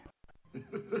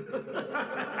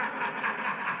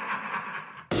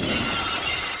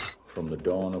From the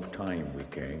dawn of time we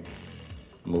came,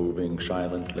 moving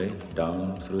silently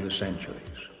down through the centuries.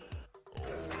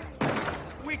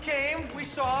 We came, we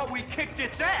saw, we kicked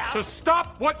its ass! To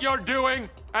stop what you're doing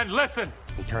and listen!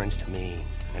 He turns to me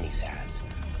and he says,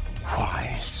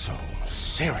 "Why so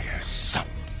serious?"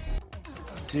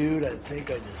 Dude, I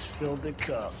think I just filled the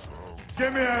cup.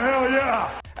 Give me a hell yeah!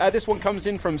 This one comes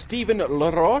in from Stephen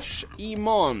Laroche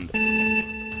Imond.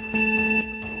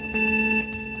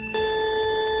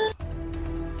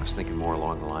 I was thinking more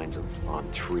along the lines of on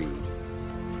 3. 1.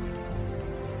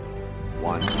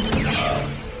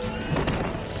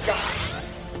 God.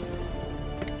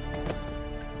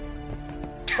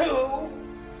 2.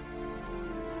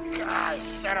 I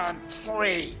said on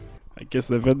 3. Qu'est-ce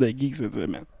que t'as fait de geek cette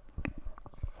semaine?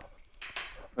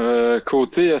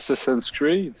 Côté Assassin's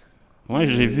Creed. Ouais,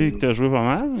 j'ai vu que t'as joué pas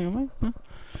mal. Ouais, hein?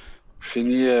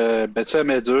 Fini battu à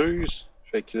Méduse.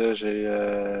 Fait que là,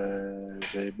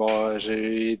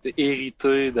 j'ai été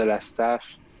hérité de la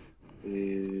staff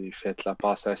et fait la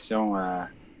passation à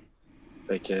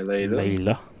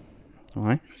Layla.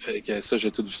 Ouais. Fait que ça, j'ai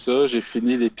tout vu ça. J'ai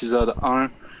fini l'épisode 1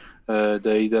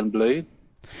 de Hidden Blade.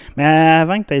 Mais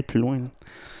avant que t'ailles plus loin, là,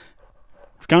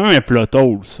 c'est quand même un plot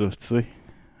hole, ça, tu sais.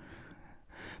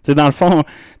 Tu sais, dans le fond,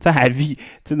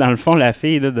 la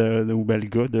fille là, ou ben, le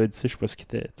gars de Odyssey, je sais pas ce qui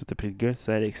était. Tout appelé le gars,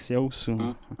 c'est Alexios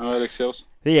ou. Alexios.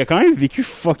 Il a quand même vécu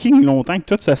fucking longtemps avec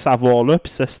tout ce savoir-là,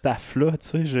 puis ce staff-là,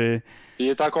 tu sais. Il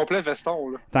est en complet veston,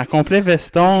 là. T'es en complet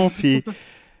veston, puis.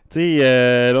 Tu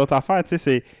sais, l'autre affaire, tu sais,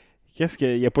 c'est. Qu'est-ce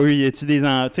qu'il y a pas eu. Y a-tu des. Tu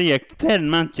sais, il y a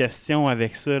tellement de questions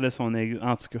avec ça, là,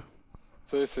 en tout cas.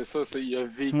 C'est ça, il a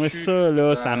vécu. Moi, ça,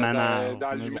 là, ça m'énerve.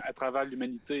 À travers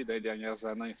l'humanité dans les dernières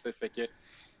années, tu sais. Fait que.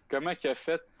 Comment il a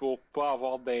fait pour pas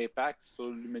avoir d'impact sur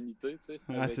l'humanité, tu sais,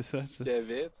 avec c'est ça, ce qu'il y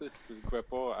avait, tu sais, il ne pouvait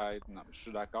pas être... Non, je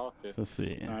suis d'accord qu'il y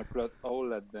a un plot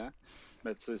hole là-dedans,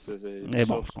 mais tu sais, les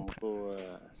choses sont pas...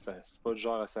 c'est pas le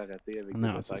genre à s'arrêter avec des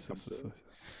détails comme ça.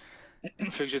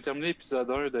 Fait que j'ai terminé l'épisode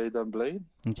 1 de Hidden Blade.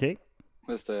 OK.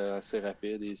 Là, c'était assez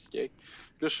rapide, easy cake.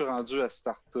 Puis là, je suis rendu à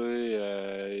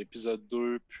starter épisode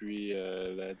 2, puis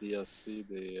la DLC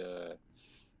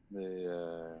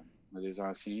des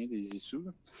anciens, des issues.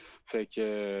 Fait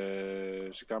que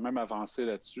j'ai quand même avancé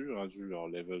là-dessus, rendu genre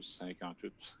level 58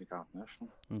 ou 59. Là.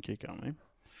 OK, quand même.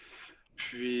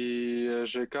 Puis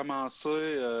j'ai commencé,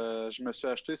 je me suis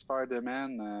acheté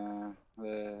Spider-Man,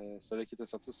 celui qui était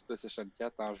sorti sur PlayStation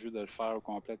 4 en vue de le faire au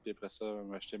complet, puis après ça,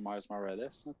 m'acheter Miles Morales, là,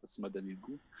 parce que ça m'a donné le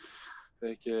goût.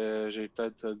 Fait que j'ai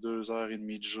peut-être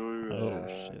 2h30 de jeu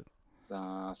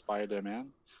dans Spider-Man.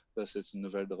 Là, c'est une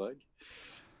nouvelle drogue.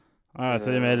 Ah, tu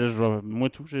sais, mais là, moi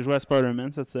tout. J'ai joué à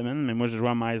Spider-Man cette semaine, mais moi j'ai joué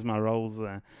à Miles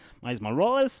Morales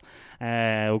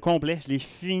au complet. Je l'ai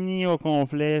fini au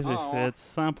complet. J'ai fait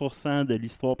 100% de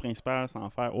l'histoire principale sans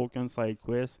faire aucun side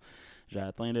quest. J'ai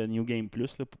atteint le New Game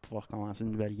Plus là, pour pouvoir commencer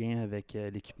une nouvelle game avec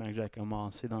l'équipement que j'ai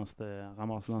ramassé dans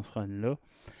ce run-là.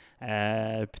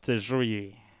 Puis tu sais, le jeu il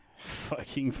est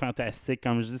fucking fantastique.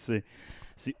 Comme je dis,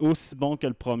 c'est aussi bon que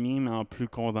le premier, mais en plus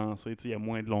condensé. Il y a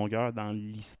moins de longueur dans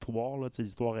l'histoire. Là.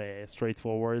 L'histoire est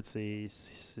straightforward, c'est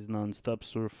non-stop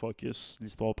sur focus,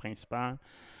 l'histoire principale.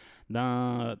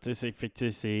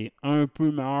 C'est un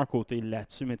peu meilleur côté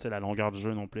là-dessus, mais la longueur du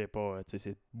jeu non plus n'est pas.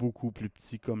 C'est beaucoup plus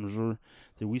petit comme jeu.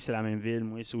 Oui, c'est la même ville,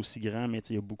 oui, c'est aussi grand, mais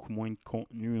il y a beaucoup moins de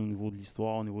contenu au niveau de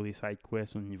l'histoire, au niveau des side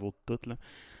quests, au niveau de tout.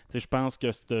 Je pense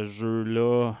que ce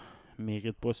jeu-là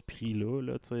mérite pas ce prix-là.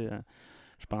 Là,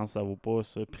 je pense que ça vaut pas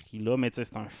ce prix-là, mais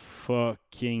c'est un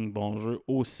fucking bon jeu,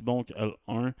 aussi bon que le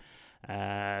 1.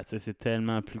 C'est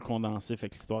tellement plus condensé, fait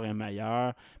que l'histoire est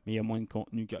meilleure, mais il y a moins de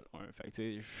contenu que le 1. Fait que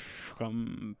je suis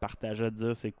comme partagé à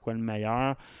dire c'est quoi le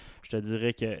meilleur. Je te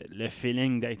dirais que le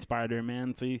feeling d'être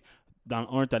Spider-Man, dans le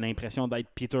 1, tu as l'impression d'être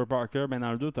Peter Parker, mais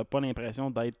dans le 2, tu n'as pas l'impression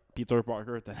d'être Peter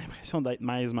Parker. Tu as l'impression d'être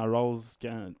Miles Morales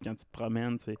quand tu te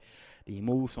promènes. Les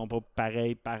moves sont pas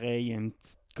pareils. Il y a une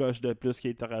petite coche de plus qui a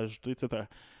été rajoutée. Tu as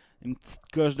une petite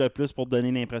coche de plus pour te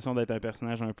donner l'impression d'être un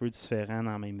personnage un peu différent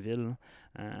dans la même ville.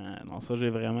 Donc ça,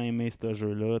 j'ai vraiment aimé ce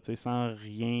jeu-là. Sans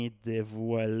rien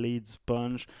dévoiler du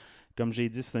punch. Comme j'ai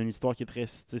dit, c'est une histoire qui est très...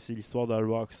 C'est l'histoire de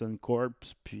Roxanne Corps,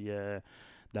 puis... de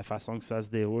la façon que ça se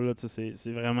déroule, là,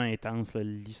 c'est vraiment intense, là,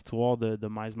 l'histoire de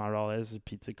Miles Morales,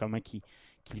 puis comment il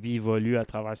évolue à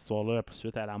travers cette histoire-là,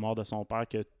 suite à la mort de son père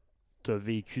que tu as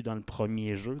vécu dans le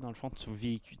premier jeu. Dans le fond, tu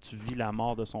vis la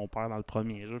mort de son père dans le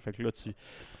premier jeu. Fait que là, tu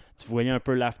voyais un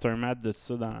peu l'aftermath de tout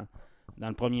ça dans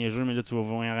le premier jeu, mais là, tu vois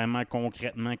vraiment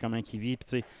concrètement comment il vit.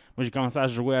 Puis, moi, j'ai commencé à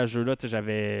jouer à ce jeu-là.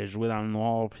 J'avais joué dans le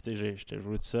noir, puis j'étais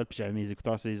joué tout seul, puis j'avais mes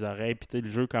écouteurs sur les oreilles. Puis le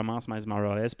jeu commence, Miles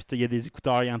Morales. Puis il y a des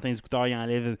écouteurs, il entend les écouteurs, il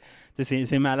enlève.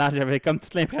 C'est malade. J'avais comme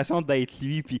toute l'impression d'être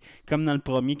lui. Puis comme dans le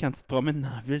premier, quand tu te promènes dans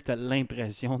la ville, tu as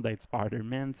l'impression d'être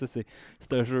Spider-Man.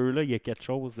 Ce jeu-là, il y a quelque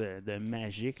chose de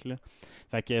magique. Là.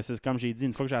 Fait que c'est comme j'ai dit,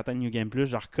 une fois que j'ai atteint New Game Plus,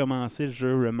 j'ai recommencé le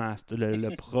jeu remaster,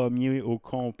 le premier au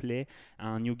complet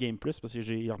en New Game Plus, parce que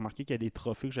j'ai remarqué qu'il y a des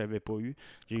trophées que j'avais pas eu.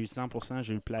 J'ai eu 100%,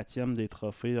 j'ai eu le Platinum des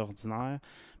trophées ordinaires,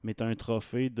 mais tu as un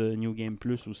trophée de New Game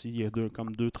Plus aussi. Il y a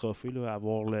comme deux trophées, là,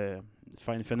 avoir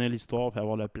finir l'histoire et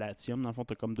avoir le Platinum. Dans le fond,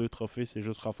 tu as comme deux trophées, c'est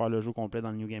juste refaire le jeu complet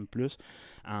dans le New Game Plus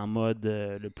en mode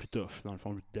le plus tough, dans le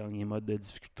fond, le dernier mode de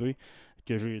difficulté.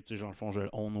 Que j'ai, dans le fond, je le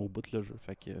own au bout le jeu.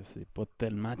 Fait que c'est pas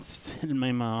tellement difficile,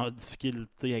 même en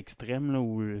difficulté extrême, là,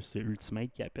 où c'est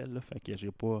Ultimate qui appelle. Là, fait que j'ai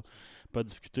pas de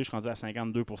difficulté. Je suis rendu à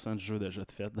 52% du jeu déjà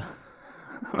de fait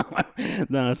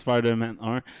dans Spider-Man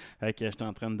 1. Fait que j'étais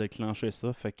en train de déclencher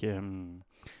ça. Fait que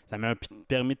ça m'a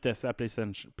permis de tester la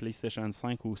PlayStation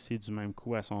 5 aussi du même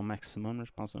coup à son maximum. Là.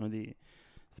 Je pense que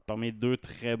c'est parmi deux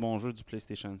très bons jeux du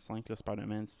PlayStation 5, là,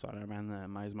 Spider-Man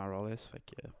Miles Morales. Fait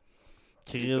que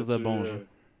crise de bon jeu.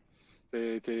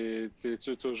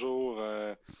 T'es-tu toujours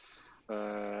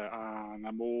en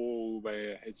amour?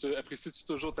 Apprécies-tu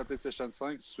toujours ta PlayStation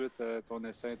 5 suite à ton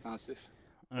essai intensif?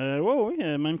 Oui,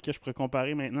 même que je pourrais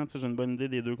comparer maintenant, j'ai une bonne idée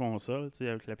des deux consoles,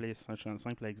 avec la PlayStation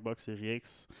 5 et la Xbox Series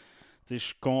X. Je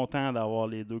suis content d'avoir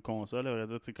les deux consoles. À vrai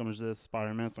dire, comme je disais,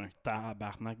 Spider-Man, c'est un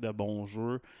tabarnak de bons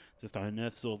jeux. C'est un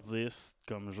 9 sur 10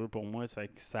 comme jeu pour moi.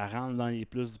 Ça rentre dans les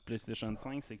plus du PlayStation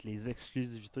 5. C'est que les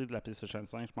exclusivités de la PlayStation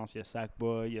 5, je pense qu'il y a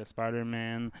Sackboy, il y a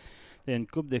Spider-Man. Il y a une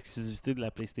couple d'exclusivités de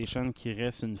la PlayStation qui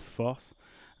reste une force.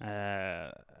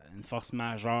 Une force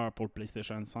majeure pour le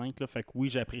PlayStation 5. Là. Fait que oui,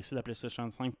 j'apprécie la PlayStation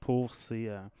 5 pour ces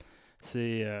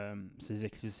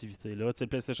exclusivités-là. Le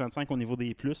PlayStation 5 au niveau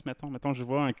des plus, mettons je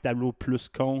vois un tableau plus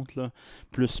compte, là,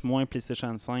 plus moins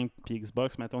PlayStation 5 puis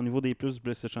Xbox. Mettons au niveau des plus du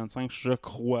PlayStation 5, je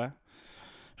crois,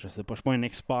 je sais pas, je suis pas un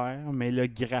expert, mais le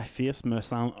graphisme me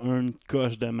semble une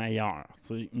coche de meilleur.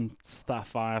 Une petite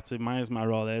affaire. Miles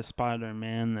Morales,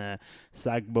 Spider-Man,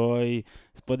 Sackboy,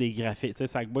 c'est pas des graphismes.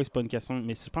 Sackboy, c'est pas une question,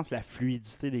 mais je pense que la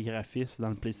fluidité des graphismes dans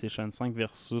le PlayStation 5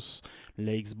 versus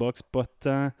le Xbox, pas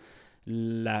tant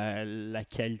la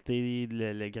qualité,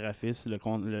 le graphisme,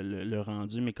 le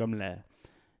rendu, mais comme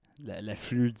la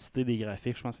fluidité des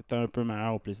graphiques, je pense que c'était un peu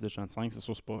meilleur au PlayStation 5. C'est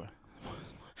sûr, c'est pas...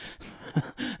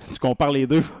 Si tu compares les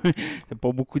deux, c'est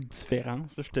pas beaucoup de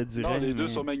différence, je te dirais. Non, les deux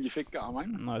sont magnifiques quand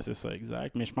même. Non, c'est ça,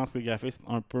 exact. Mais je pense que le graphisme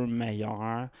est un peu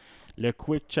meilleur. Le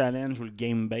Quick Challenge ou le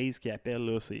Game Base qu'ils appellent,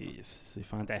 là, c'est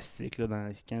fantastique. Là,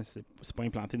 quand c'est pas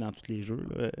implanté dans tous les jeux,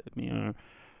 là, mais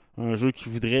un jeu qui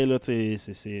voudrait, là,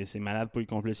 c'est malade pour les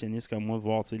complétionnistes comme moi, de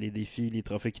voir les défis, les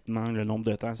trophées qui te manquent, le nombre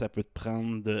de temps ça peut te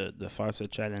prendre de faire ce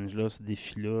challenge-là, ce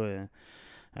défi-là.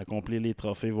 Accomplir les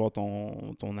trophées, voir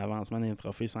ton avancement dans les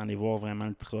trophées sans aller voir vraiment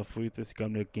le trophée. C'est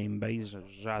comme le Game Base.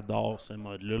 J'adore ce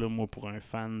mode-là. Là. Moi, pour un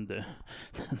fan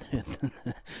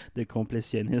de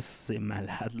complétionniste, c'est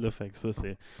malade. Là. Fait que ça,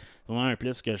 c'est vraiment un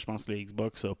plus que je pense que le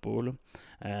Xbox n'a pas. Là.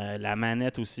 La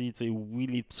manette aussi, oui,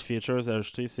 les petits features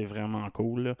ajoutés, c'est vraiment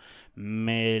cool. Là.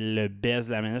 Mais le best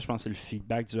de la manette, je pense que c'est le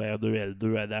feedback du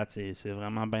R2L2 à date. C'est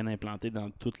vraiment bien implanté dans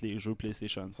tous les jeux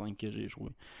PlayStation 5 que j'ai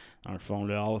joué. Dans le fond,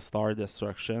 le All-Star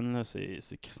Destruction, là, c'est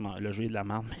quasiment le jeu est de la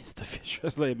merde, mais cette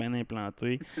feature-là est bien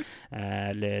implantée.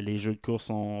 Les jeux de course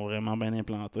sont vraiment bien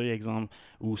implantés. Exemple,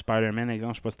 ou Spider-Man,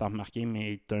 exemple, je sais pas si tu as remarqué,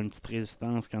 mais tu as une petite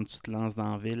résistance quand tu te lances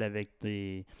dans la ville avec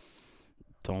tes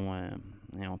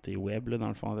web, là, dans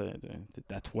le fond,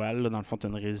 ta toile, là, dans le fond, tu as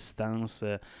une résistance.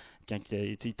 Quand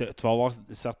tu vas avoir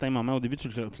certains moments, au début, tu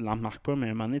ne l'en remarques pas, mais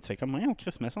à un moment donné, tu fais comme, on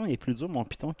Chris, mais ça, il est plus dur, mon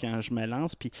Python, quand je me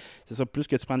lance. Puis c'est ça, plus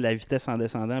que tu prends de la vitesse en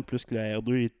descendant, plus que le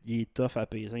R2 il est tough à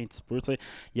peser un petit peu.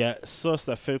 Il y a ça,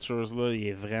 cette feature-là, il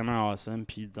est vraiment awesome.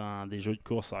 Puis dans des jeux de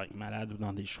course, ça va être malade, ou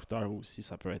dans des shooters aussi,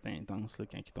 ça peut être intense là,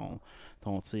 quand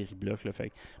ton tir il bloque. Là. Fait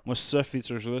que, moi, ça,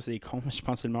 feature-là, c'est con, mais je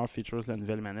pense que c'est le meilleur feature de la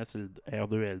nouvelle manette, c'est le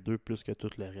R2L2 plus que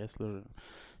tout le reste. Là.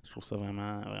 Je trouve ça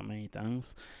vraiment, vraiment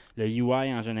intense. Le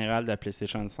UI en général de la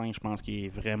PlayStation 5, je pense qu'il est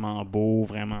vraiment beau,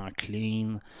 vraiment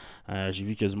clean. J'ai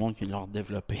vu qu'il y a du monde qui l'a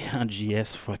redéveloppé en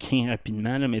JS fucking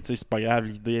rapidement, là, mais tu sais, c'est pas grave,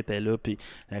 l'idée était là. Puis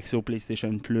l'accès au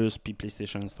PlayStation Plus, puis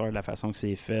PlayStation Store, de la façon que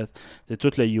c'est fait. T'sais,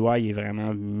 tout le UI est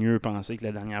vraiment mieux pensé que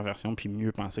la dernière version, puis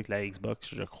mieux pensé que la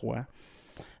Xbox, je crois.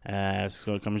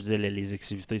 Comme je disais, les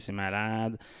exclusivités, c'est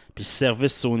malade. Puis le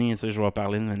service Sony, je vais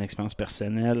parler de mon expérience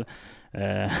personnelle.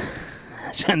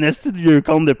 J'ai un esti de vieux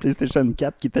compte de PlayStation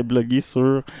 4 qui était blogué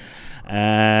sur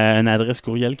une adresse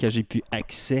courriel que j'ai pu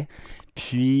accès.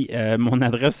 Puis, mon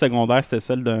adresse secondaire, c'était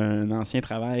celle d'un ancien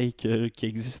travail qui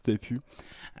n'existe plus.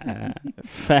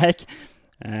 Fait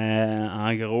que,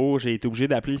 en gros, j'ai été obligé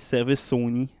d'appeler le service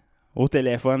Sony au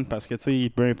téléphone parce que, tu sais,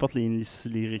 peu importe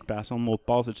les récupérations de mots de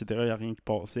passe, etc., il n'y a rien qui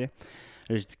passait.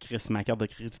 Là, j'ai dit, Chris, ma carte de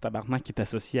crédit tabarnak qui est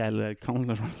associée à le compte.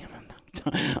 Là,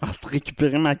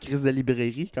 récupérer ma crise de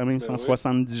librairie, quand même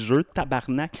 170 jeux,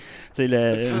 tabarnak. Tu sais,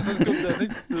 Ça faisait une couple d'années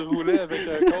que tu te roulais avec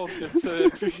un compte que tu savais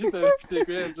plus tes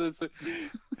quoi.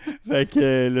 Fait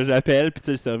que là, j'appelle,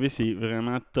 puis le service est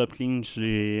vraiment top clean.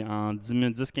 En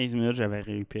 10-15 minutes, j'avais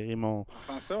récupéré mon... En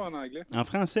français ou en anglais? En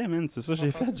français, man, c'est ça que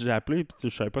j'ai fait. J'ai appelé, puis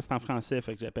je savais pas si c'était en français.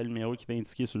 Fait que j'appelle le numéro qui était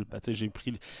indiqué sur le... J'ai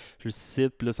pris le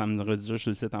site, puis là, ça me redirige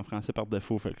sur le site en français par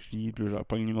défaut. Fait que je dis, puis là, j'ai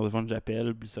pas le numéro de téléphone,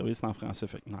 j'appelle, puis le service est en français.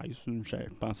 Fait que nice, je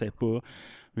pensais pas.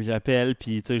 Mais j'appelle,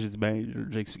 puis tu sais, j'ai dit,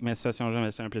 j'explique ma situation.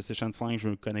 J'ai un PlayStation 5, je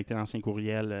veux connecter l'ancien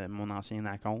courriel, mon ancien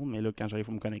compte. Mais là, quand j'arrive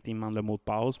pour me connecter, il me demande le mot de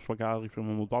passe. Puis je suis pas capable de récupérer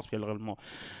mon mot de passe, puis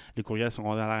le courriel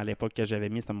secondaire à l'époque que j'avais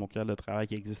mis, c'était mon courriel de travail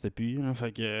qui n'existe plus. Là.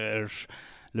 Fait que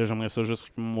là, j'aimerais ça juste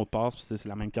récupérer mon mot de passe, puis c'est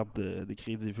la même carte de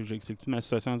crédit. Fait que j'explique toute ma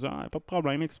situation. Je dis, pas de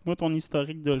problème, explique-moi ton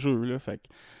historique de jeu. Là. Fait que,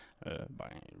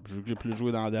 vu que j'ai plus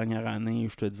joué dans la dernière année,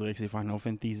 je te dirais que c'est Final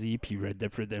Fantasy puis Red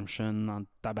Dead Redemption en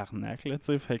tabarnak, là, tu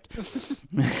sais, fait que...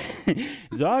 il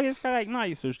dit, c'est correct,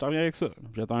 nice, je t'en reviens avec ça.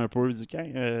 J'attends un peu, il dit,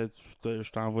 je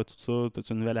t'envoie tout ça, t'as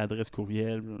une nouvelle adresse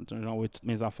courriel, j'envoie toutes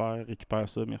mes affaires, récupère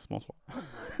ça, merci, bonsoir.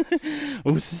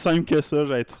 Aussi simple que ça,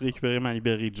 j'avais tout récupéré ma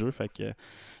librairie de jeux, fait que...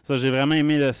 Ça, j'ai vraiment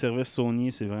aimé le service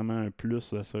Sony, c'est vraiment un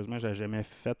plus, sérieusement, j'avais jamais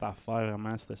fait affaire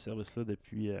vraiment à ce service-là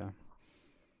depuis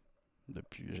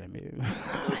jamais.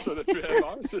 Ça depuis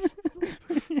l'heure, c'est ça.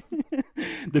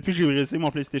 Depuis que j'ai brisé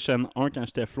mon PlayStation 1 quand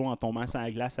j'étais flot en tombant sur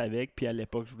la glace avec, puis à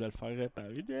l'époque, je voulais le faire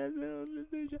réparer.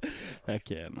 Fait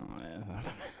que, non.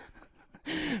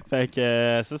 Fait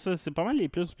que, ça, c'est pas mal les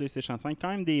plus du PlayStation 5. Quand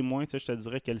même des moins, je te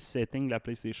dirais que le setting de la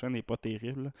PlayStation n'est pas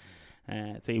terrible.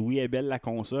 Oui, elle est belle la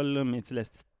console, là, mais la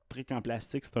petite truc en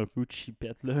plastique, c'est un peu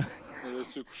cheapette. Là.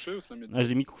 L'as-tu couché ou tu l'as mis Je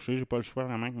l'ai mis couché, j'ai pas le choix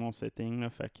vraiment avec mon setting. Là,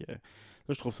 fait que.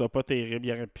 Là, je trouve ça pas terrible.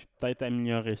 Il aurait pu peut-être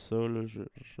améliorer ça. Là. Je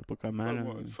sais pas comment. Là.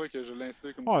 Une fois que je l'ai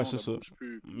installé comme ça, c'est ça.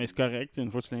 Mais c'est correct.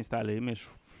 Une fois que tu l'as installé, mais je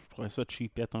trouvais ça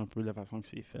cheapette un peu de la façon que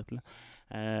c'est fait.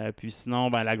 Là. Puis sinon,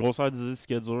 la grosseur du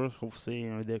disque dur, je trouve que c'est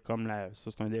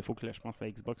c'est un défaut que je pense que la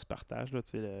Xbox partage. Là,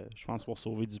 je pense pour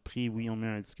sauver du prix, oui, on met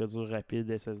un disque dur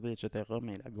rapide, SSD, etc.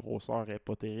 Mais la grosseur est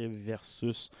pas terrible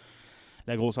versus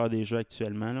la grosseur des jeux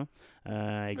actuellement. Là.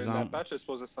 Exemple, la patch est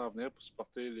supposée s'en venir pour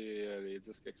supporter les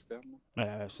disques externes.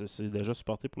 C'est déjà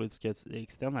supporté pour les disques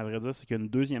externes. À vrai dire, c'est qu'il y a une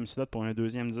deuxième slot pour un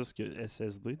deuxième disque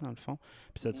SSD, dans le fond.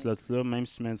 Puis cette slot-là, même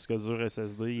si tu mets un disque dur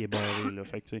SSD, il est barré. Là.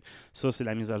 Fait que, ça, c'est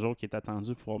la mise à jour qui est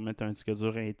attendue pour pouvoir mettre un disque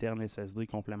dur interne SSD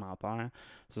complémentaire.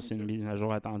 Ça, c'est une mise à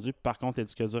jour attendue. Par contre, les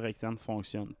disques durs externes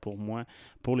fonctionnent pour moi,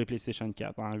 pour les PlayStation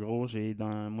 4. En gros,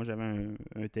 moi, j'avais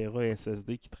un Tera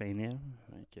SSD qui traînait.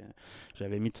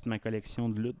 J'avais mis toute ma collection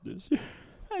de lutte dessus.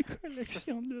 Ma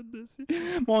collection de lutte dessus.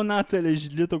 Mon anthologie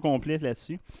de lutte au complet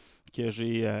là-dessus. Que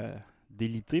j'ai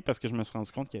délité parce que je me suis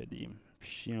rendu compte qu'il y a des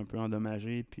fichiers un peu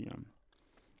endommagés. Puis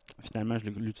finalement, je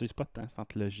ne l'utilise pas de temps, cette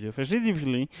anthologie-là. Fait que je l'ai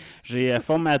débrûlé. J'ai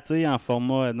formaté en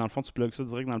format. Dans le fond, tu plugues ça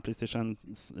direct dans le PlayStation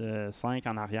 5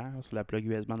 en arrière, sur la plug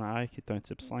USB en arrière qui est un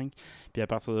type 5. Puis à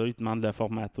partir de là, il te demande de le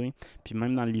formater. Puis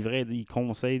même dans le livret, il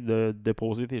conseille de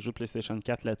déposer tes jeux de PlayStation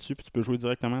 4 là-dessus. Puis tu peux jouer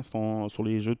directement sur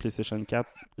les jeux de PlayStation 4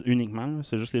 uniquement. Là.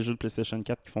 C'est juste les jeux de PlayStation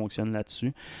 4 qui fonctionnent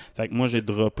là-dessus. Fait que moi, j'ai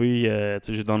droppé.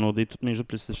 J'ai downloadé tous mes jeux de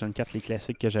PlayStation 4, les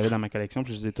classiques que j'avais dans ma collection.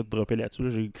 Puis je les ai tous droppés là-dessus. Là.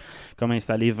 J'ai comme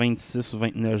installé 26 ou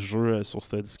 29 jeux sur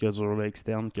ce disque dur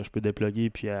externe que je peux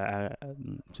déploguer puis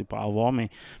c'est pas avoir, mais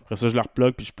après ça je le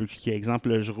replug puis je peux cliquer.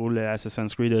 Exemple, je roule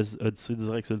Assassin's Creed Odyssey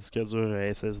direct sur le disque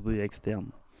dur SSD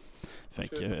externe. Fait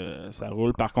que ça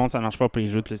roule. Par contre, ça marche pas pour les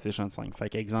jeux de PlayStation 5. Fait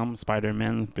qu'exemple,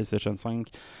 Spider-Man, PlayStation 5,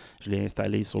 je l'ai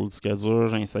installé sur le disque dur.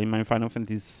 J'ai installé même Final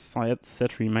Fantasy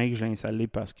 7 Remake, je l'ai installé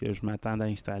parce que je m'attends à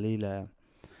installer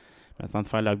J'attends de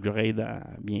faire l'upgrade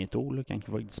bientôt, là, quand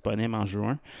il va être disponible en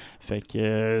juin. Fait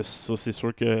que ça, c'est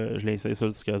sûr que je l'ai installé sur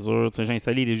le disque dur. J'ai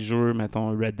installé les jeux, mettons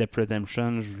Red Dead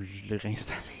Redemption, je l'ai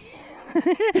réinstallé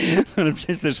sur le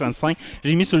PlayStation 5.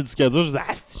 J'ai mis sur le disque dur, je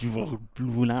disais, je vais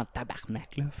rouler en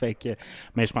tabarnak. Là. Fait que,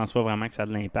 mais je pense pas vraiment que ça a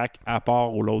de l'impact, à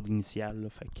part au load initial. Là.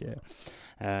 Fait que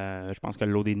je pense que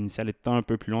le load initial est un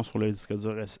peu plus long sur le disque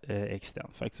dur externe.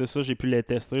 Fait que c'est ça, j'ai pu les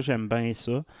tester, j'aime bien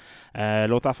ça.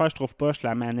 L'autre affaire, je trouve pas,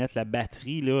 la manette, la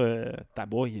batterie, là,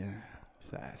 taboy,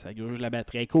 ça gruge la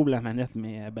batterie. Elle courbe la manette,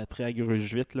 mais la batterie, elle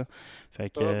gruge vite. Là. Fait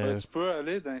que, tu peux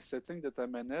aller dans les settings de ta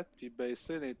manette puis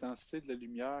baisser l'intensité de la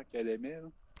lumière qu'elle émet. Là.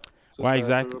 Ça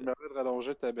exact. peut permettre de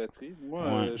rallonger ta batterie.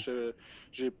 Moi,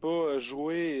 j'ai pas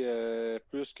joué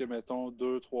plus que, mettons,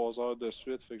 2-3 heures de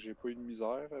suite, fait que j'ai pas eu de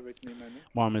misère avec mes manettes.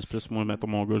 Ouais, mais c'est plus, moi, mettons,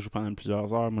 mon gars joue pendant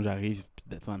plusieurs heures. Moi, j'arrive, puis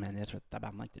d'être sur la manette, je fais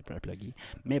tabarnak, t'es pas plugué.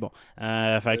 Mais bon.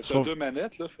 Fait que je trouve... 2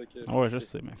 manettes, là. Fait que... Ouais, je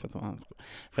sais, mais fais-toi en tout cas.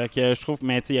 Fait que je trouve,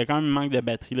 mais tu sais, il y a quand même un manque de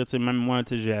batterie, là. Tu sais, même moi,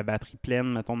 tu sais, j'ai la batterie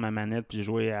pleine, mettons, de ma manette, puis j'ai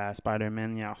joué à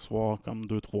Spider-Man hier soir, comme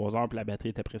 2-3 heures, puis la batterie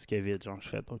était presque vide. Genre, je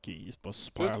fais, ok, c'est pas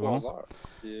super long. 2-3 heures,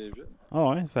 c'est vite. Ah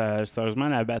ouais, sérieusement,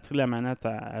 la batterie de la manette,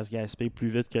 elle se gaspille plus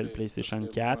vite que le PlayStation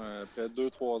 4. Après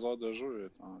 2-3 heures de jeu,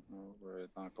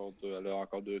 elle a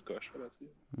encore 2 coches là-dessus.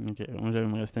 Ok, moi j'avais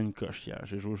me resté une coche hier.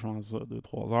 J'ai joué, je pense, ça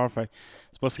 2-3 heures. Fait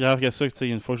c'est pas si grave que ça, que tu sais,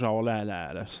 une fois que j'ai avoir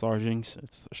la Charging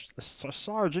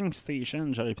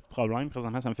Station, j'aurais plus de problème.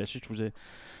 Présentement, ça me fait chier. Je trouvais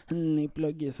les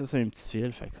plugs et ça, c'est un petit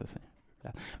fil. Fait que ça, c'est...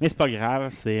 Mais c'est pas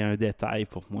grave, c'est un détail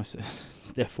pour moi, ce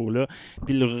défaut-là.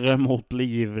 Puis le remote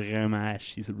play est vraiment à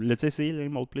chier. L'as-tu essayé, le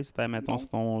remote play, si t'as, mettons, sur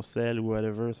ton cell ou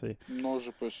whatever? Non,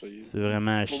 j'ai pas essayé. C'est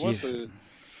vraiment à pour chier. Moi,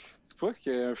 c'est pas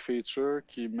qu'il y a un feature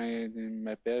qui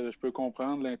m'appelle. Je peux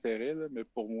comprendre l'intérêt, là, mais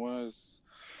pour moi,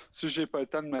 si j'ai pas le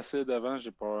temps de m'asseoir devant, j'ai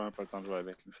pas le temps de jouer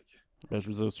avec. Là, Ben, je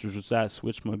veux dire, tu joues ça à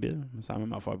Switch mobile? C'est la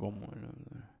même affaire pour moi. Là.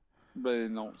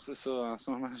 Ben non, c'est ça. En ce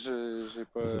moment, j'ai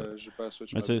pas la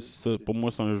Switch mais mobile. Pour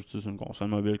moi, c'est une console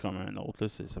mobile comme un autre. Là.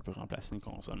 Ça peut remplacer une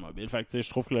console mobile. Fait que je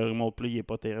trouve que le Remote Play n'est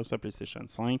pas terrible sur la PlayStation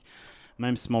 5.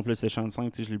 Même si mon PlayStation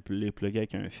 5, je l'ai plugué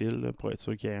avec un fil là, pour être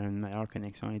sûr qu'il y ait une meilleure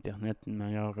connexion à Internet, une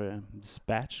meilleure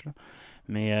dispatch. Là.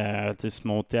 Mais sur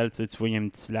mon tel, tu vois, il y a un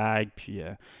petit lag, puis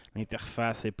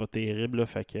l'interface n'est pas terrible. Là,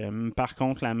 fait que, par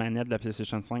contre, la manette de la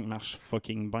PlayStation 5 marche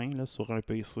fucking bien là, sur un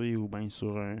PC ou bien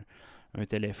sur un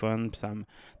téléphone. Puis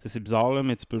c'est bizarre, là,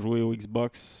 mais tu peux jouer au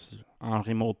Xbox en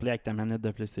remote play avec ta manette de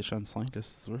PlayStation 5, là,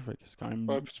 si tu veux. Fait que c'est quand même...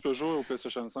 Ouais, puis tu peux jouer au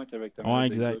PlayStation 5 avec ta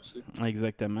manette Xbox aussi.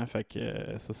 Exactement. Fait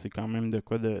que ça, c'est quand même de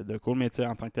quoi de cool. Mais tu sais,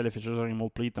 en tant que tel, le feature de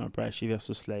remote play est un peu haché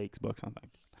versus la Xbox en tant que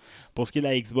tel. Pour ce qui est de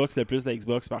la Xbox, le plus de la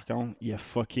Xbox, par contre, il y a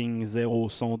fucking zéro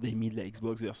son d'émis de la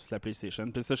Xbox versus la PlayStation.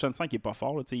 Le PlayStation 5 est pas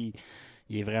fort, là,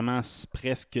 il est vraiment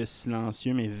presque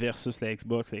silencieux, mais versus la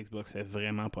Xbox fait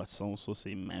vraiment pas de son. Ça,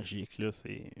 c'est magique, là.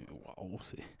 Wow,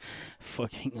 c'est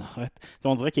fucking hot. T'sais,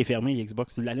 on dirait qu'il est fermé,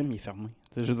 l'Xbox. Tu l'allumes, il est fermé.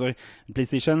 T'sais, je veux dire, le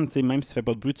PlayStation, même s'il fait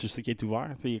pas de bruit, tu sais qu'il est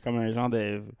ouvert. Il y a comme un genre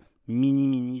de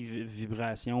mini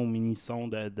vibration ou mini son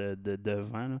de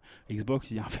vent. Là.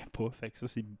 Xbox, il en fait pas. Fait que ça,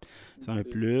 c'est un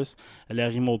plus. Le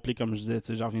Remote Play, comme je disais,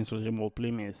 j'en reviens sur le Remote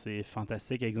Play, mais c'est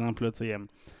fantastique. Exemple, là,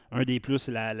 un des plus,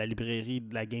 c'est la librairie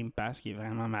de la Game Pass qui est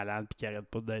vraiment malade et qui arrête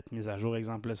pas d'être mise à jour.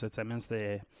 Exemple, là, cette semaine,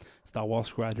 c'était Star Wars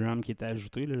Squadron qui était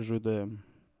ajouté, le jeu de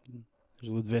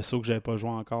vaisseau que j'avais pas joué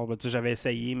encore. Ben, j'avais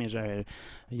essayé, mais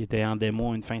il était en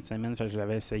démo une fin de semaine. Fait que je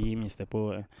l'avais essayé, mais c'était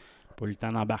pas eu le temps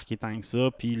d'embarquer tant que ça.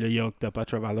 Puis là, il y a Octopath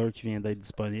Traveler qui vient d'être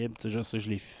disponible. Je sais,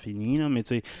 je l'ai fini, là, mais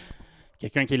tu sais,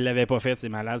 quelqu'un qui ne l'avait pas fait, c'est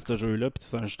malade ce jeu-là. Puis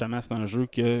justement, c'est un jeu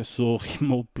que sur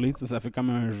Remote Play, ça fait comme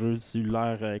un jeu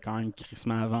cellulaire quand même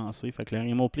crissement avancé. Fait que le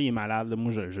Remote Play est malade. Là.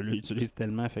 Moi, je l'utilise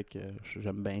tellement, fait que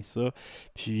j'aime bien ça.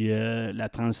 Puis la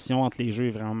transition entre les jeux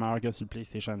est vraiment meilleure que sur le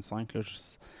PlayStation 5. Là.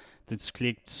 Tu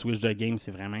cliques, tu switches de game,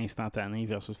 c'est vraiment instantané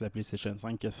versus la PlayStation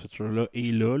 5 que ce feature-là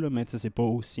est là, mais c'est pas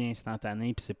aussi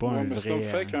instantané, puis c'est pas un vrai... C'est comme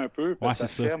fake un peu, parce que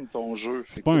ça ferme ton jeu.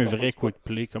 C'est pas un vrai quick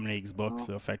play comme le Xbox,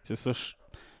 ça. Fait que ça,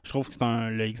 je trouve que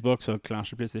le Xbox a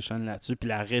clenché PlayStation là-dessus, puis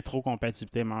la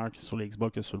rétrocompatibilité est meilleure sur le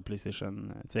Xbox que sur le PlayStation.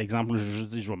 Exemple, je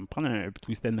dis, je vais me prendre un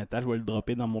Twisted Metal, je vais le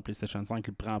dropper dans mon PlayStation 5, il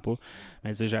le prend pas.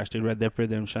 Mais j'ai acheté Red Dead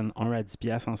Redemption 1 à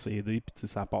 10$ en CD, puis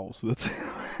ça passe. Là,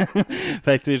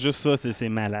 fait que juste ça, c'est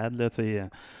malade. Là,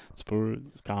 tu peux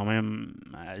quand même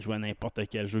jouer à n'importe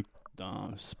quel jeu.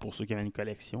 C'est pour ceux qui avaient une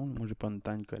collection. Moi, j'ai pas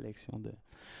une collection de.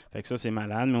 Fait que ça, c'est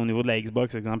malade. Mais au niveau de la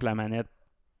Xbox, exemple, la manette,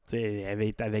 elle va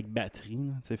être avec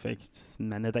batterie. Fait que une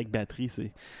manette avec batterie,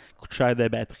 c'est coûte cher de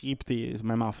batterie. Puis c'est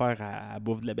même affaire à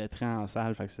bouffe de la batterie en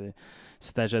salle. Fait que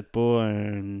si t'achètes pas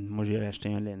moi j'ai acheté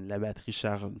la batterie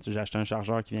j'ai acheté un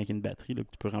chargeur qui vient avec une batterie là,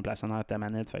 que tu peux remplacer dans ta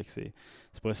manette. Fait que c'est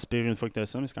pas si pire une fois que t'as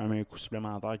ça, mais c'est quand même un coût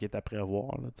supplémentaire qui est à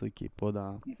prévoir. Là, qui est pas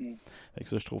dans. Fait que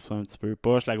ça, je trouve ça un petit peu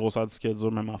poche. La grosseur du disque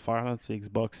dur, même affaire. Là,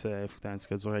 Xbox, il faut que tu aies un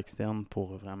disque dur externe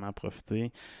pour vraiment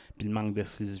profiter. Puis le manque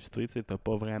d'exclusivité, t'as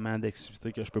pas vraiment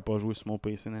d'exclusivité que je peux pas jouer sur mon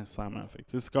PC nécessairement. Fait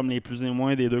que, c'est comme les plus et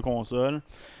moins des deux consoles.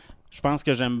 Je pense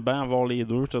que j'aime bien avoir les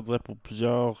deux, je te dirais pour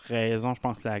plusieurs raisons. Je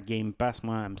pense que la Game Pass,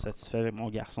 moi, elle me satisfait avec mon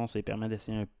garçon. Ça lui permet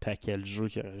d'essayer un paquet de jeux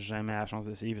qu'il n'aurait jamais la chance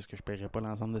d'essayer parce que je ne paierais pas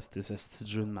l'ensemble de ce style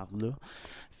de jeu de marde-là.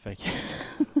 Fait que,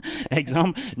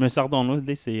 exemple, je me sors download,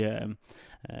 c'est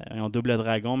un Double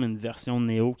Dragon, mais une version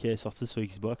Neo qui est sortie sur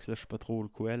Xbox. Là, je sais pas trop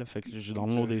quoi. Là, fait que j'ai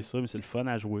downloadé ça, mais c'est le fun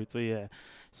à jouer.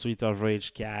 Street of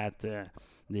Rage 4,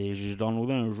 J'ai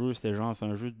downloadé un jeu, c'est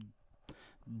un jeu.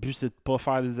 Le but, c'est de pas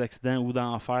faire des accidents ou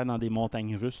d'en faire dans des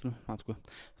montagnes russes. Là. En tout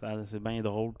cas, c'est bien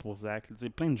drôle pour Zach. Tu sais,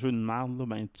 plein de jeux de merde, là,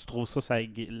 ben, tu trouves ça c'est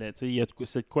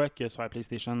de quoi que sur la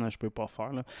PlayStation, là, je peux pas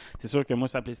faire. Là. C'est sûr que moi,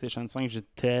 sur la PlayStation 5, j'ai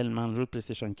tellement de jeux de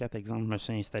PlayStation 4. Exemple, je me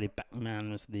suis installé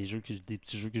Pac-Man. Là, c'est des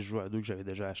petits jeux que je joue à deux que j'avais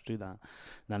déjà acheté dans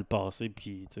le passé.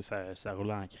 Puis, ça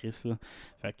roulait en crise. Là.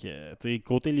 Fait que,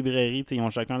 côté librairie, ils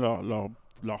ont chacun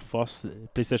leur force.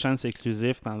 PlayStation, c'est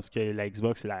exclusif, tandis que la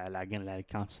Xbox, la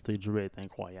quantité de jeux est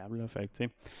incroyable. Là. Fait que, ils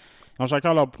ont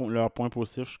chacun leur point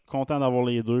positif. Je suis content d'avoir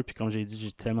les deux. Puis comme j'ai dit,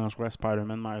 j'ai tellement joué à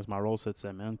Spider-Man Miles Morales cette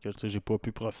semaine que j'ai pas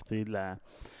pu profiter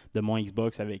de mon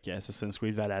Xbox avec Assassin's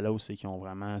Creed Valhalla aussi, qui ont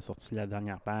vraiment sorti la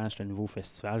dernière page, le nouveau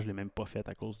festival. Je l'ai même pas fait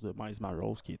à cause de Miles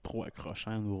Morales, qui est trop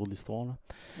accrochant au niveau de l'histoire. Là.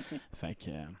 Fait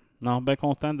que, non, ben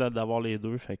content d'avoir les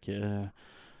deux. Fait que...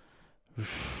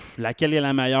 laquelle est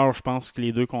la meilleure? Je pense que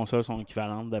les deux consoles sont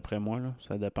équivalentes d'après moi. Là.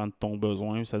 Ça dépend de ton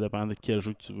besoin, ça dépend de quel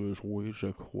jeu que tu veux jouer, je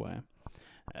crois.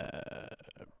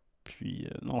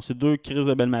 Non, c'est deux crises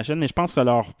de belles machines, mais je pense que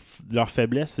leur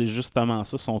faiblesse, c'est justement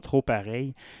ça, ils sont trop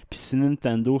pareils. Puis si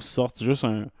Nintendo sort juste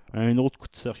un autre coup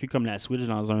de circuit comme la Switch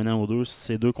dans un an ou deux,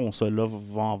 ces deux consoles-là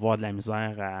vont avoir de la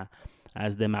misère à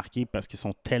se démarquer parce qu'ils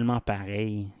sont tellement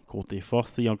pareils côté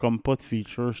force. Ils ont comme pas de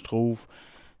features, je trouve,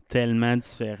 tellement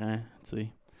différent, tu sais.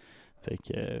 Fait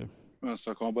que... c'est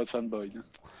un combat de fanboy. Hein.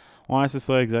 Ouais, c'est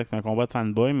ça, exact. Un combat de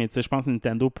fanboy, mais tu sais, je pense que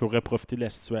Nintendo pourrait profiter de la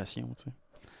situation, tu sais.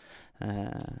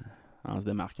 En se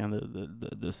démarquant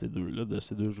de ces deux-là, de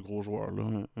ces deux gros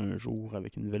joueurs-là, un jour,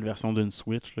 avec une nouvelle version d'une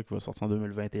Switch là, qui va sortir en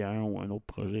 2021 ou un autre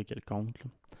projet quelconque.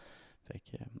 Là. Fait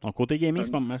que... Donc, côté gaming,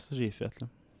 c'est pas mal ça que j'ai fait, là.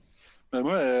 Ben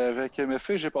moi, avec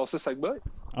MFA, j'ai passé Sackboy.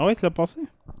 Ah ouais, tu l'as passé?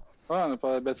 Ouais, on a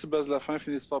pas battu le boss de la fin,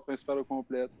 fini l'histoire principale au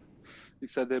complète. Et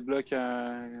que ça débloque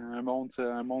un monde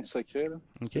secret. Là.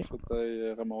 OK. Il faut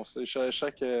ramasser.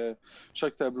 Chaque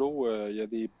tableau, il y a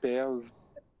des perles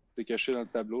cachées dans le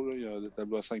tableau. Là. Il y a des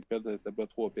tableaux à 5 perles, des tableaux à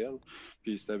 3 perles.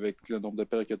 Puis c'est avec le nombre de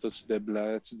perles que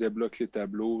tu débloques les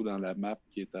tableaux dans la map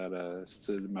qui est à la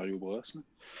style Mario Bros. Là.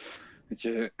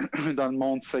 Dans le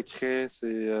monde secret,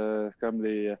 c'est comme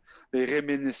les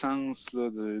réminiscences là,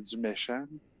 du méchant.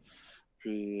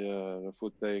 Puis, il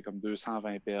faut être comme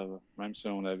 220 perles. Même si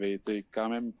on avait été quand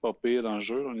même pas pire dans le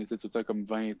jeu, on était tout le temps comme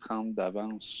 20-30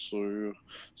 d'avance sur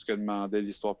ce que demandait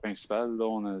l'histoire principale. Là,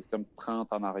 on est comme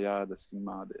 30 en arrière de ce qu'il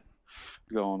demandait.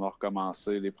 Puis là, on a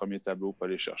recommencé les premiers tableaux pour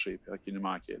aller chercher les perles qui nous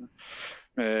manquaient. Là.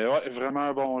 Mais ouais, vraiment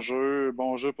un bon jeu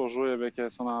pour jouer avec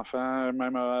son enfant.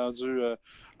 Même rendu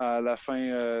à la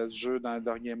fin du jeu, dans le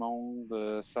dernier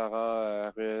monde,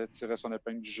 Sarah tirait son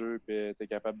épingle du jeu et était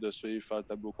capable de suivre, faire le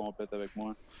tableau complet avec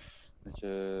moi.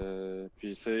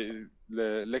 Puis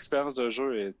l'expérience de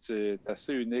jeu est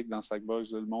assez unique dans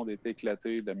Sackbox. Le monde est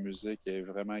éclaté, la musique est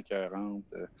vraiment écœurante.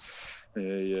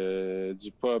 Il y a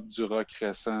du pop, du rock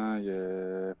récent,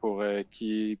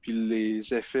 puis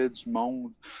les effets du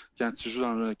monde quand tu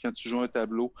joues un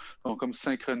tableau sont comme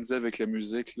synchronisés avec la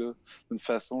musique là, d'une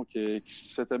façon qui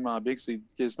se fait tellement bien que c'est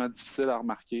quasiment difficile à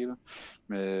remarquer. Là.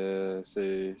 Mais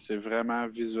c'est vraiment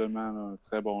visuellement là, un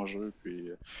très bon jeu. Puis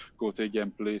côté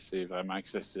gameplay, c'est vraiment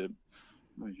accessible.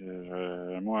 Donc,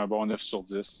 moi, un bon 9 sur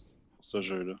 10 pour ce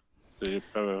jeu-là. C'est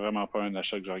vraiment pas un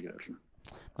achat que je regrette. Là.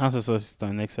 Non, c'est ça, c'est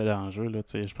un excellent jeu. Là,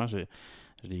 je pense que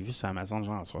je l'ai vu sur Amazon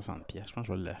genre à 60$. Je pense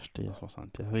que je vais l'acheter à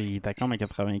 60$. Il était comme à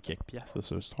 80 quelques piastres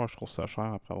sur le store. Je trouve ça cher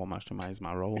après avoir acheté Miles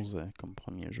Morales comme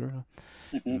premier jeu.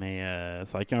 Là. Mais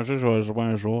c'est vrai qu'un jeu, je vais jouer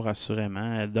un jour,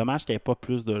 assurément. Dommage qu'il n'y ait pas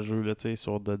plus de jeux là,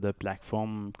 sur de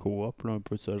plateformes coop, là, un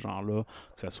peu de ce genre-là,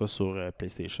 que ce soit sur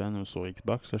PlayStation ou sur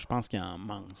Xbox. Là, je pense qu'il en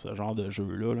manque, ce genre de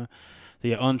jeu-là. Là. Il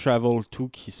y a Untravel 2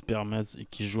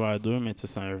 qui joue à deux, mais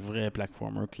c'est un vrai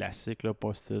platformer classique, là,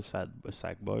 pas style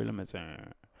Sackboy, là, mais c'est un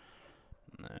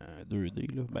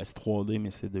 2D. Là. Ben, c'est 3D, mais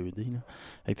c'est 2D. Là.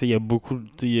 Fait que, il y a beaucoup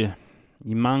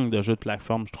il manque de jeux de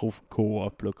plateforme, je trouve,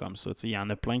 co-op là, comme ça. Il y en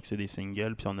a plein que c'est des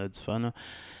singles, puis on a du fun. Là.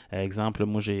 Exemple,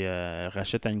 moi j'ai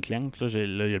Ratchet & Clank. Là,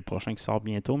 il y a le prochain qui sort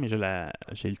bientôt, mais j'ai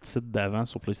le titre d'avant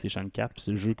sur PlayStation 4, puis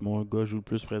c'est le jeu que mon gars joue le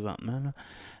plus présentement. Là.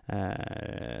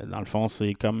 Dans le fond,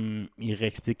 c'est comme il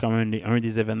réexplique comme un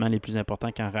des événements les plus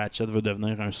importants quand Ratchet veut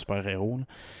devenir un super-héros. Là.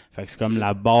 Fait que c'est comme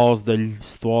la base de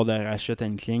l'histoire de Ratchet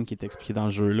 & Clank qui est expliquée dans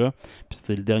le jeu-là. Puis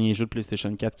c'était le dernier jeu de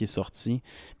PlayStation 4 qui est sorti.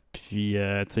 Puis,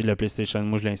 tu sais, le PlayStation,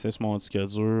 moi, je l'ai installé sur mon disque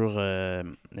dur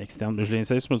externe. Je l'ai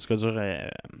installé sur mon disque dur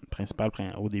principal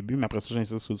au début, mais après ça, j'ai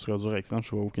installé sur le disque dur externe.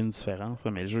 Je vois aucune différence.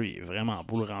 Là, mais le jeu, il est vraiment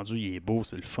beau. Le rendu, il est beau.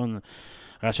 C'est le fun.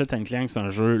 Ratchet & Clank, c'est un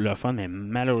jeu le fun, mais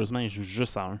malheureusement, il joue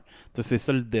juste à un. T'sais, c'est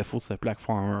ça le défaut de ce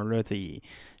platformer-là.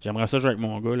 J'aimerais ça jouer avec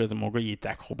mon gars. Là, mon gars, il est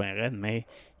accro ben raide, mais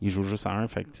il joue juste à un.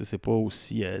 Fait que c'est pas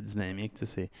aussi dynamique.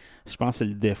 Je pense que c'est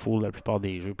le défaut de la plupart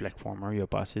des jeux platformer. Il n'y a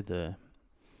pas assez de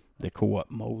co-op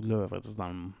mode là,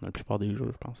 dans la plupart des jeux.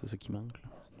 Je pense que c'est ça qui manque.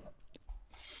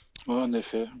 Oui, en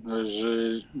effet.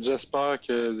 J'espère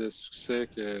que le succès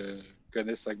que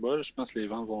connaît Sackball, je pense que les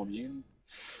ventes vont bien.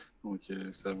 Donc,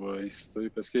 ça va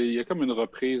inciter. Parce qu'il y a comme une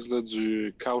reprise là,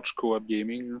 du couch co-op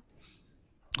gaming. Là.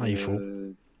 Ah, il faut.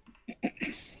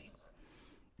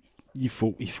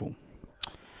 Il faut.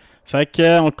 Fait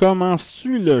que, on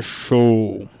commence-tu le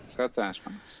show? Ça sera temps, je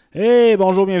pense. Hey,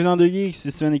 bonjour, bienvenue dans 2Geeks, c'est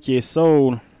Steven et qui est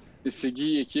Soul. Et c'est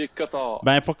Guy et qui est Cotard.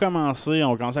 Ben, pour commencer,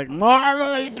 on va commencer avec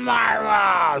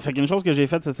Marvel! Fait qu'une chose que j'ai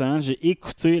faite cette semaine, j'ai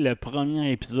écouté le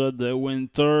premier épisode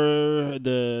de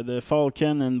de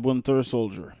Falcon and Winter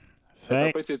Soldier.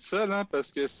 T'as pas été tout seul, hein,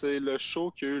 parce que c'est le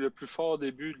show qui a eu le plus fort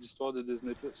début de l'histoire de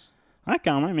Disney+. Ah,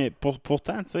 quand même, mais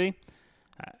pourtant, tu sais,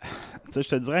 je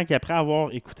te dirais qu'après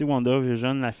avoir écouté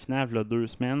WandaVision, la finale, il y a 2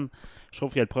 semaines, je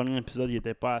trouve que le premier épisode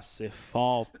n'était pas assez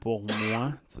fort pour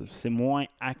moi. C'est moins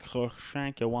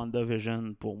accrochant que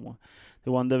WandaVision pour moi.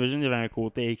 WandaVision, il y avait un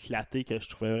côté éclaté que je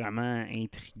trouvais vraiment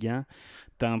intriguant.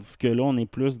 Tandis que là, on est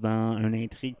plus dans une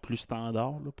intrigue plus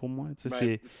standard là, pour moi.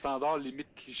 C'est standard, limite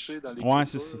cliché dans les ouais,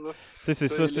 c'est ça. C'est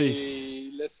ça.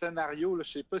 Le scénario, je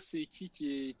sais pas c'est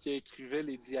qui écrivait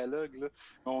les dialogues. Là.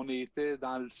 On était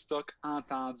dans le stock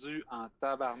entendu en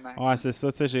tabarnak. Ouais, c'est ça.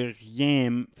 J'ai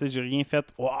rien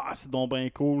fait. Wow, c'est donc bien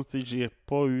cool. J'ai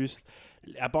pas eu...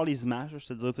 À part les images, je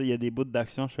te dirais, il y a des bouts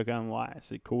d'action, je fais comme, ouais,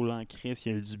 c'est cool en crise,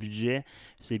 il y a du budget,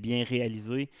 c'est bien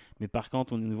réalisé, mais par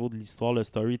contre, au niveau de l'histoire, le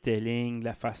storytelling,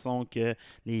 la façon que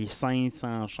les scènes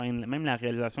s'enchaînent, même la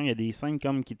réalisation, il y a des scènes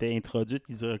comme qui étaient introduites,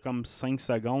 qui duraient comme 5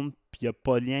 secondes, puis il n'y a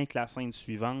pas de lien avec la scène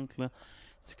suivante, là.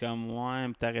 C'est comme, ouais,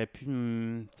 t'aurais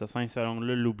pu, ce 5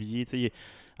 secondes-là, l'oublier, il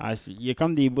y a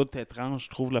comme des bouts étranges, je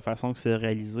trouve, la façon que c'est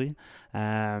réalisé.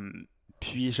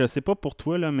 Puis, je sais pas pour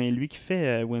toi, là, mais lui qui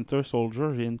fait Winter Soldier,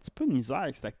 j'ai un petit peu de misère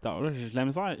avec cet acteur-là. J'ai de la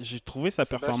misère. J'ai trouvé sa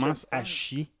performance à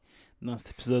chier dans cet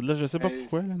épisode-là. Je sais pas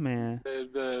pourquoi, là, mais...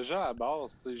 Déjà, à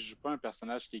base, je joue pas un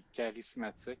personnage qui est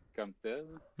charismatique comme tel.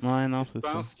 Ouais, non, c'est ça.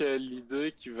 Je pense que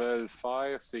l'idée qu'ils veulent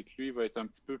faire, c'est que lui, il va être un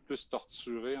petit peu plus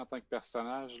torturé en tant que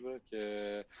personnage là,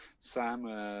 que Sam.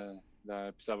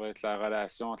 Puis ça va être la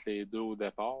relation entre les deux au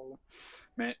départ. Là.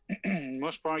 Mais moi,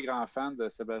 je suis pas un grand fan de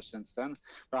Sebastian Stan.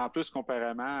 En plus,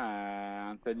 comparément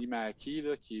à Anthony Mackie,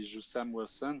 là, qui joue Sam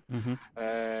Wilson,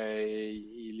 les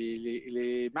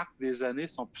marques des années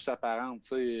sont plus apparentes.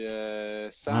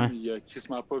 Sam, il a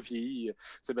crissement pas vieilli.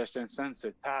 Sebastian Stan,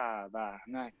 c'est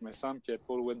tabarnak. Il me semble que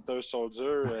pour le Winter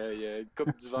Soldier, il y a une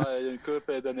coupe d'hiver, une coupe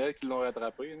de Noël qui l'ont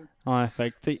rattrapé. Là. Ouais,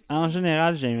 fait que, en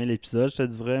général, j'ai aimé l'épisode, je te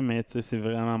dirais, mais c'est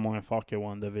vraiment moins fort que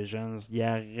WandaVision. Il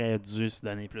aurait dû se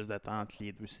donner plus de temps entre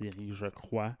les 2 séries, je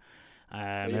crois.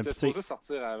 Il était supposé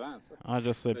sortir avant. T'sais. Ah,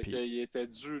 je sais. Il était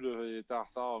dû, là, il était en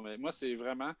retard. Mais moi, c'est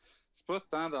vraiment... C'est pas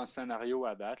tant dans le scénario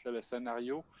à date. Là. Le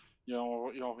scénario, ils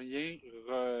ont rien...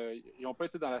 Ils n'ont pas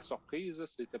été dans la surprise. Là.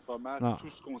 C'était pas mal tout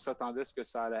ce qu'on s'attendait, ce que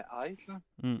ça allait être. Là.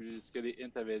 Ce que les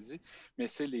hints avaient dit. Mais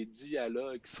c'est les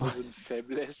dialogues qui sont d'une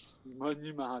faiblesse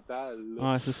monumentale.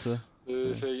 Là. Ouais, c'est ça.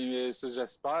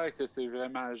 J'espère que c'est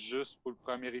vraiment juste pour le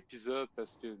premier épisode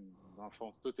parce que, dans le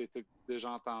fond, tout était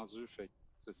déjà entendu. Fait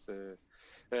que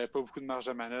c'est pas beaucoup de marge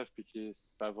de manœuvre puis que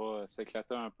ça va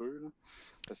s'éclater un peu. Là,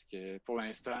 parce que pour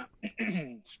l'instant,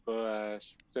 je suis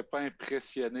pas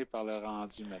impressionné par le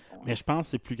rendu, mettons. Mais je pense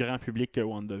que c'est plus grand public que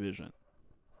WandaVision.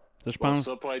 Je pense...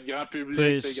 Ça, pour être grand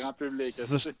public, c'est grand public.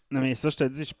 Non, mais ça, je te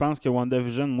dis, je pense que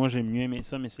WandaVision, moi, j'ai mieux aimé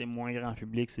ça, mais c'est moins grand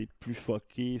public, c'est plus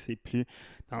fucké, c'est plus...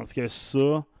 Tandis que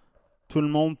ça, tout le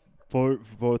monde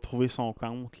va trouver son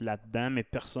compte là-dedans, mais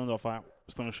personne va faire...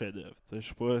 C'est un chef-d'œuvre. Je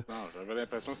sais pas... Non, j'avais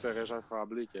l'impression que c'était Régent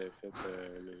Tremblay qui avait fait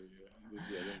le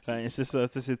dialogue. Ben, c'est ça,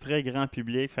 c'est très grand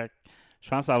public, fait je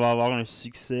pense que ça va avoir un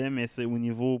succès, mais au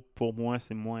niveau, pour moi,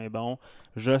 c'est moins bon.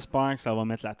 J'espère que ça va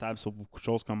mettre la table sur beaucoup de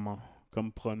choses comme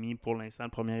promis. Pour l'instant, le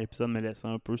premier épisode me laissait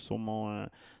un peu sur mon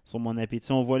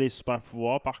appétit. On voit les super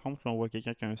pouvoirs, par contre. Là, on voit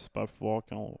quelqu'un qui a un super pouvoir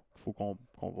faut qu'on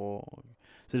va...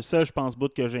 C'est le seul, je pense,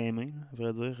 bout que j'ai aimé, à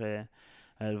vrai dire.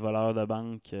 Le voleur de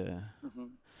banque.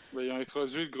 Ben, ils ont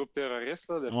introduit le groupe terroriste,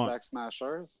 là, Flag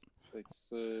Smashers.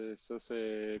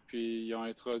 Puis ils ont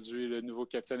introduit le nouveau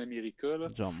Captain America,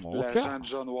 l'agent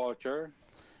John Walker.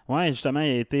 Ouais, justement,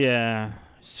 il a été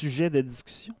sujet de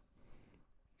discussion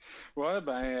Ouais,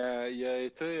 il a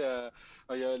été.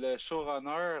 Il y a le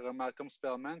showrunner Malcolm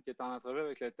Spellman qui est en entrevue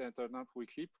avec l'Internet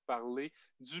Weekly pour parler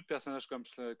du personnage comme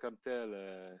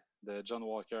tel de John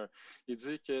Walker. Il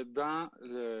dit que dans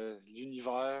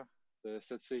l'univers de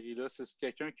cette série-là, c'est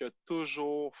quelqu'un qui a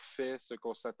toujours fait ce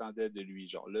qu'on s'attendait de lui,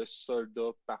 genre le soldat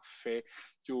parfait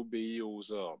qui obéit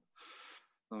aux ordres.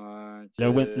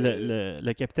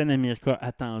 Le Capitaine America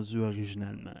attendu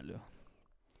originalement, là.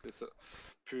 C'est ça.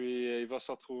 Puis il va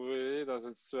se retrouver dans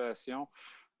une situation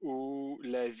où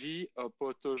la vie n'a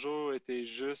pas toujours été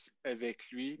juste avec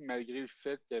lui, malgré le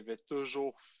fait qu'il avait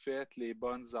toujours fait les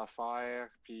bonnes affaires,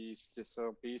 puis c'est ça,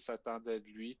 puis il s'attendait de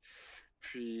lui.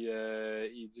 Puis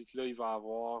il dit que là, il va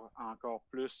avoir encore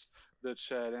plus de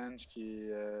challenge qui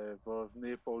va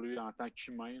venir pour lui en tant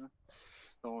qu'humain. Là.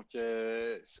 Donc,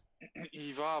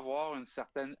 il va avoir une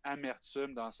certaine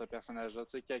amertume dans ce personnage-là.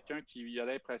 Tu sais, quelqu'un qui a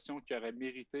l'impression qu'il aurait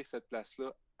mérité cette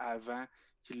place-là avant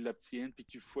qu'il l'obtienne, puis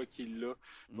qu'une fois qu'il l'a,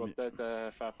 il va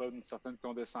peut-être faire preuve d'une certaine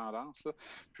condescendance. Là.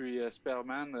 Puis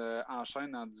Sperman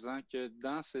enchaîne en disant que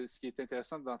ce qui est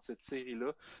intéressant dans cette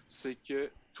série-là, c'est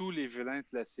que tous les vilains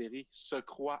de la série se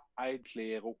croient être les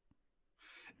héros.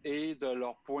 Et de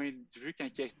leur point de vue, quand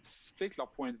ils expliquent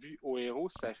leur point de vue aux héros,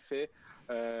 ça fait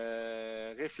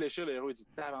réfléchir le héros. Il dit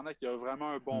tabarnak, il a vraiment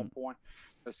un bon point.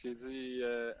 Parce qu'il dit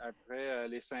après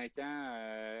les 5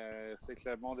 ans, c'est que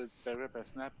le monde a disparu après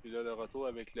Snap, puis là, le retour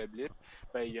avec le blip,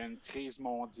 il y a une crise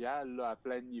mondiale là, à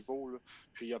plein de niveaux. Là.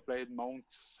 Puis il y a plein de monde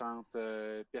qui se sentent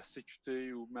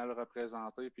persécutés ou mal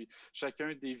représentés. Puis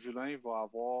chacun des vilains va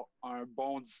avoir un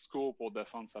bon discours pour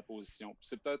défendre sa position. Puis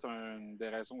c'est peut-être une des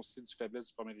raisons aussi du faiblesse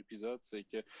du premier épisode, c'est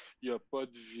qu'il n'y a pas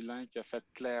de vilain qui a fait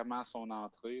clairement son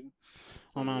entrée.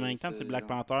 Mais en même temps, Black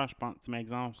Panther, je pense,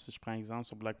 si je prends exemple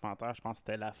sur Black Panther, je pense que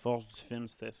c'était la force du film,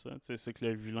 c'était ça. C'est que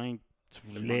le vilain que tu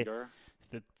voulais,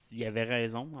 il avait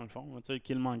raison, dans le fond.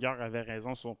 Killmonger avait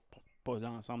raison sur pas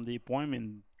l'ensemble des points, mais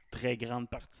une très grande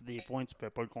partie des points, tu peux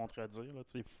pas le contredire.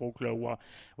 Il faut que le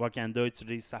Wakanda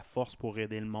utilise sa force pour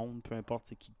aider le monde, peu importe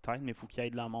c'est qui t'aide, mais il faut qu'il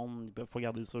aide le monde. Ils peuvent pas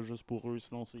garder ça juste pour eux,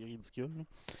 sinon c'est ridicule.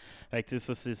 Fait que,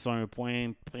 ça, c'est un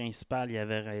point principal, il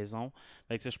avait raison.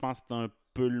 Fait que, je pense que c'est un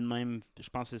peu le même. Je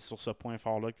pense que c'est sur ce point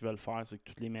fort-là qu'ils veulent faire, c'est que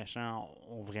tous les méchants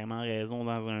ont vraiment raison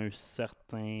dans un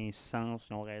certain sens,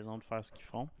 ils ont raison de faire ce qu'ils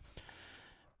font.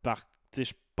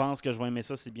 Je pense que je vais aimer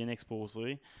ça, c'est bien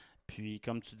exposé. Puis,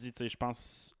 comme tu dis, je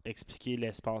pense expliquer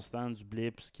l'espace-temps du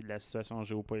blip, ce qui est la situation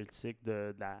géopolitique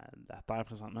de la Terre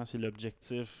présentement, c'est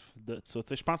l'objectif de ça.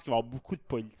 Je pense qu'il va y avoir beaucoup de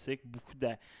politique, beaucoup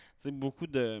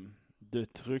de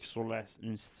trucs sur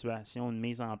une situation, une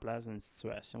mise en place d'une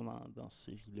situation dans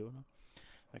cette série-là.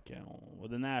 Fait on va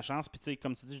donner la chance. Puis,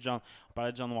 comme tu dis, on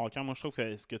parlait de John Walker. Moi, je trouve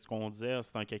que ce qu'on disait,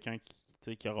 c'est quelqu'un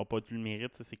qui n'aura pas tout le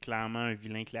mérite. C'est clairement un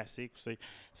vilain classique. C'est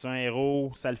un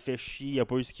héros, ça le fait chier, il n'a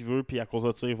pas eu ce qu'il veut, puis à cause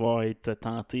de ça, il va être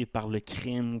tenté par le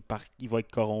crime ou il va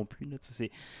être corrompu. Là, c'est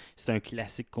un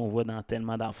classique qu'on voit dans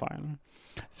tellement d'affaires.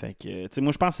 Là. Fait que,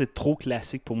 moi, je pense que c'est trop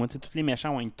classique pour moi. Tous les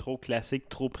méchants vont être trop classiques,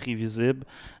 trop prévisibles.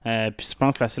 Puis je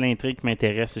pense que la seule intrigue qui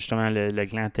m'intéresse, c'est justement le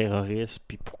clan terroriste,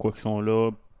 puis pourquoi ils sont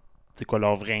là. C'est quoi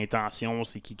leur vraie intention,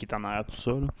 c'est qui est en arrière tout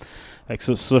ça. Là. Fait que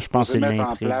ça je pense que c'est l'intrigue.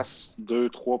 Mettre en place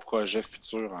 2-3 projets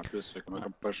futurs en plus. Fait qu'on n'a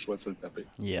pas le choix de se le taper.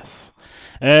 Yes.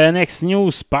 Next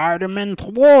news, Spider-Man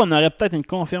 3. On aurait peut-être une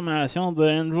confirmation de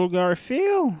Andrew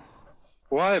Garfield.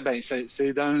 Ouais,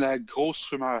 c'est dans la grosse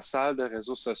rumeur sale des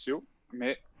réseaux sociaux.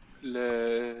 Mais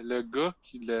le gars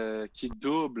qui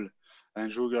double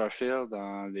Andrew Garfield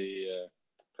dans les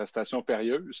prestations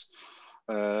périlleuses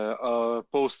a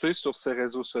posté sur ses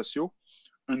réseaux sociaux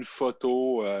une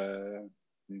photo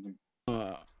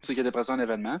qui était présent à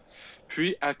l'événement.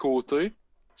 Puis à côté,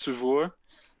 tu vois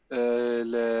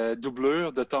la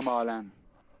doublure de Tom Holland.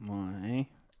 Ouais.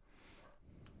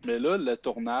 Mais là, le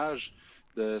tournage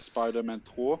de Spider-Man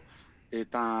 3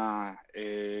 est à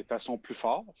son plus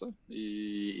fort.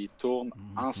 Il tourne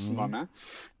en ce moment.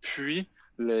 Puis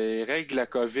les règles de la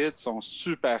COVID sont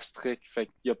super strictes. Fait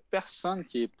qu'il n'y a personne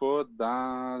qui n'est pas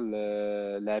dans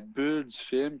la bulle du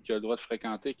film qui a le droit de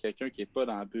fréquenter quelqu'un qui n'est pas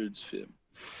dans la bulle du film.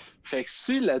 Fait que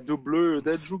si la doublure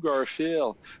d'Andrew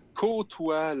Garfield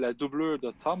côtoie la doublure de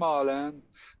Tom Holland,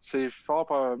 c'est fort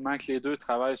probablement que les deux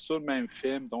travaillent sur le même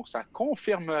film. Donc, ça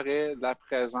confirmerait la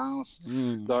présence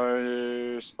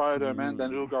d'un Spider-Man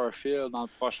d'Andrew Garfield dans le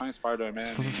prochain Spider-Man.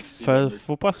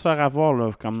 Faut pas se faire avoir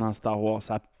là, comme dans Star Wars.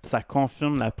 Ça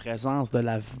confirme la présence de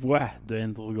la voix de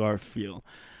Andrew Garfield.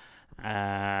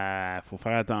 Faut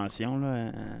faire attention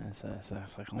là.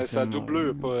 Ça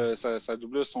doublure, ça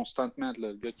doublure son stuntman, là,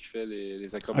 le gars qui fait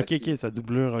les acrobaties. Ok, sa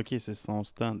doublure, c'est son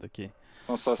stunt, ok.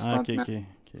 Son stuntman.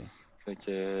 Ok. Fait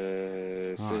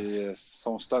que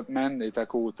son stuntman est à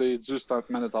côté du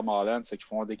stuntman de Tom Holland, c'est qu'ils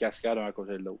font des cascades un à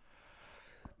côté de l'autre.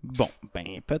 Bon,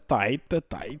 ben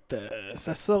peut-être.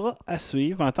 Ça sera à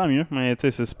suivre. Tant mieux. Mais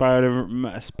tu sais, c'est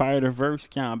Spider-Verse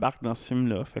qui embarque dans ce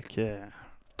film-là. Fait que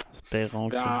espérons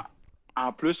que.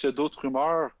 En plus, il y a d'autres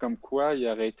rumeurs comme quoi il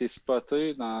aurait été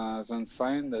spoté dans une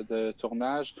scène de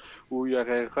tournage où il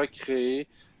aurait recréé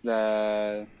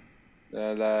la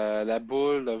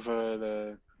boule,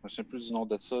 je ne sais plus du nom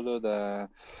de ça, là,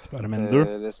 Spider-Man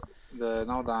 2.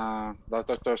 non, dans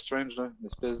Doctor Strange, là, une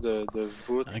espèce de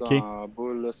voûte Okay. là, en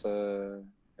boule, là,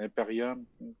 Imperium,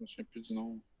 je ne me souviens plus du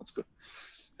nom, en tout cas.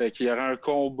 Fait qu'il y aurait un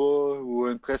combat ou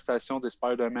une prestation des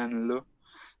Spider-Man là.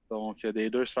 Donc, des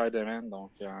deux Spider-Man.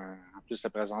 Donc, en plus, la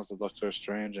présence de Doctor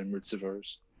Strange et le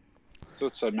multiverse.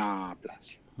 Tout se met en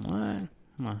place. Ouais.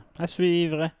 À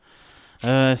suivre.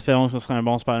 Espérons que ce sera un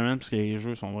bon Spider-Man parce que les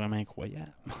jeux sont vraiment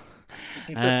incroyables.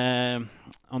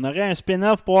 On aurait un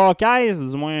spin-off pour Hawkeye,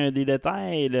 du moins des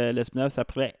détails. Le spin-off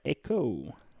s'appelait Echo.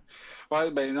 Ouais,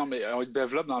 ben non, mais on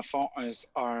développe dans le fond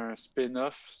un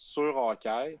spin-off sur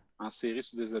Hawkeye en série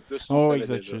sur Disney+. Oh,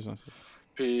 exactement.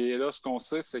 Puis là, ce qu'on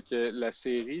sait, c'est que la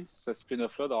série, ce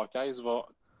spin-off-là d'Hawkeye va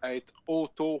être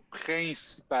autour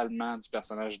principalement du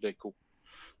personnage d'Echo.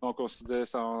 Donc, on se disait,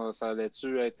 ça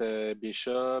allait-tu être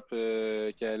Bishop,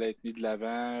 qui allait être mis de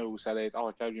l'avant, ou ça allait être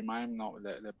Hawkeye lui-même? Non,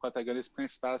 le protagoniste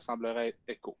principal semblerait être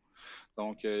Echo.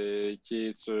 Donc, qui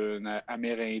est une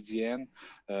Amérindienne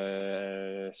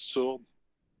sourde,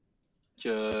 qui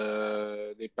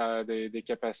a des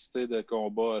capacités de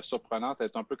combat surprenantes. Elle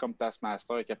est un peu comme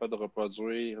Taskmaster, elle est capable de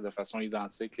reproduire de façon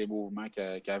identique les mouvements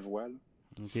qu'elle voit. Là.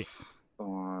 OK.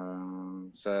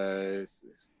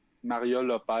 Maria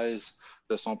Lopez,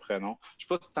 de son prénom. Je ne suis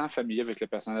pas tant familier avec le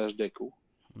personnage d'Echo.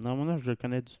 Non, moi, je le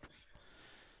connais du tout.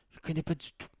 Je le connais pas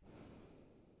du tout.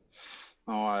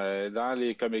 Non, dans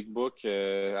les comic books,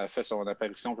 elle fait son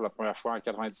apparition pour la première fois en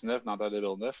 1999 dans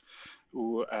Daredevil 9,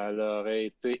 où elle aurait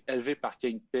été élevée par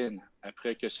Kingpin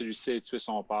après que celui-ci ait tué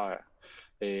son père.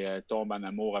 Et elle tombe en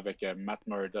amour avec Matt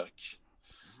Murdock.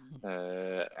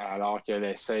 Alors qu'elle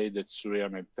essaye de tuer en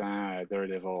même temps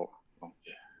Daredevil. Donc,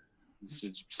 c'est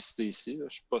duplicité ici. Là.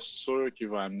 Je suis pas sûr qu'il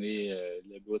va amener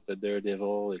le bout de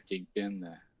Daredevil et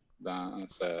Kingpin dans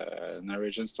sa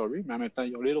origin story, mais en même temps,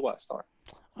 ils ont les droits à Star.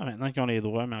 Maintenant qu'ils ont les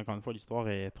droits, mais encore une fois, l'histoire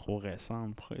est trop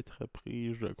récente pour être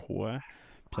reprise, je crois.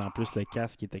 Puis en plus, le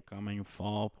casque était quand même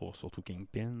fort pour surtout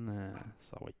Kingpin.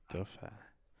 Ça va être tough.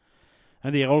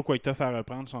 Un des rôles qui va être tough à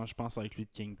reprendre, je pense, avec lui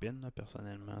de Kingpin. Là,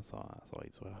 personnellement, ça va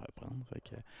être dur à reprendre. Fait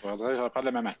que... Il faudrait reprendre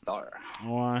le même acteur.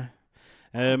 Ouais.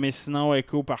 Mais sinon,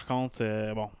 Echo, par contre,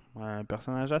 un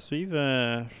personnage à suivre.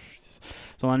 Ils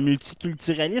sont dans le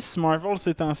multiculturalisme Marvel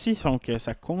ces temps-ci, donc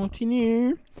ça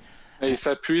continue. Et il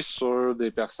s'appuie sur des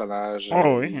personnages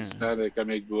existants des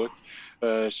comic books.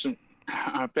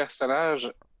 Un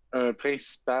personnage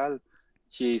principal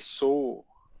qui est sourd.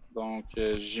 Donc,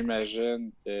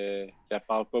 j'imagine qu'elle ne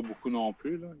parle pas beaucoup non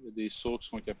plus. Là. Il y a des sourds qui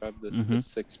sont capables de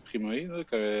s'exprimer là,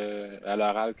 à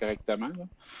l'oral correctement. Là.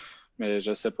 Mais je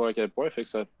ne sais pas à quel point. Fait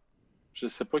que je ne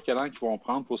sais pas quel angle ils vont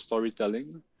prendre pour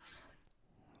storytelling. Là.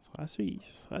 Ça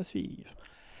sera à suivre.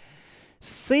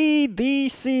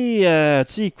 CDC,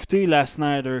 as-tu écouté la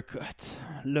Snyder Cut?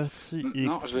 Non, je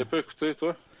ne l'ai pas écouté,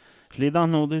 toi. Je l'ai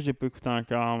downloadé, je l'ai pas écouté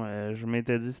encore, mais je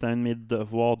m'étais dit que c'était un de mes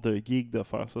devoirs de geek de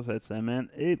faire ça cette semaine.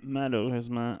 Et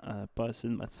malheureusement, pas assez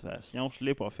de motivation. Je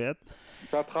l'ai pas fait.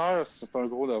 4 heures, c'est un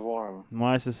gros devoir. Là.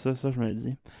 Ouais, c'est ça je me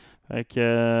dis. Fait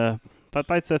que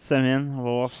peut-être cette semaine, on va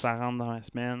voir si ça rentre dans la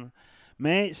semaine.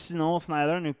 Mais sinon,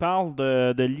 Snyder nous parle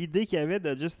de l'idée qu'il y avait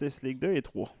de Justice League 2 et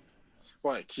 3.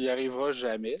 Ouais, qui arrivera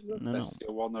jamais, là, Non, parce que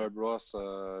Warner Bros.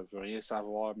 Veut rien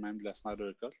savoir même de la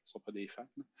Snyder Cut. Ils ne sont pas des fans.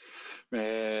 Là.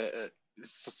 Mais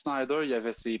Snyder, il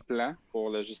avait ses plans pour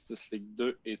la Justice League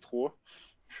 2 et 3.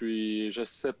 Puis, je ne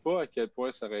sais pas à quel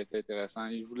point ça aurait été intéressant.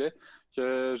 Il voulait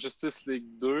que Justice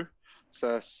League 2,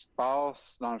 ça se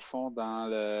passe, dans le fond, dans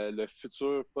le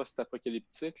futur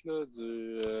post-apocalyptique. Là,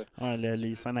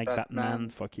 les scènes avec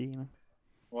Batman fucké.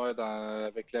 Ouais,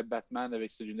 avec le Batman avec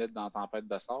ses lunettes dans Tempête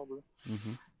de sable.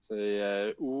 Mm-hmm.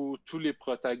 C'est où tous les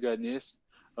protagonistes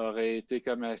auraient été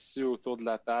comme assis autour de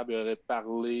la table et auraient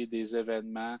parlé des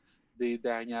événements des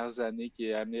dernières années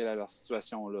qui ont amené à leur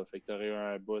situation-là. Fait que tu aurais eu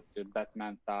un bout que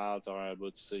Batman parle, tu aurais un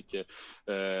bout, tu sais, que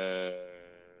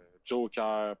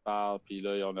Joker parle, puis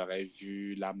là, on aurait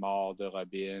vu la mort de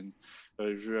Robin. On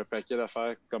aurait vu un paquet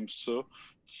d'affaires comme ça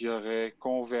qui auraient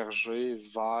convergé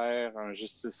vers un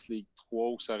Justice League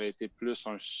 3 où ça aurait été plus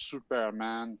un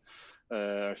Superman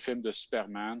un film de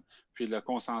Superman. Puis le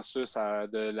consensus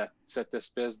cette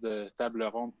espèce de table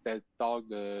ronde TED Talk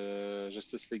de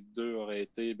Justice League 2 aurait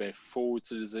été faut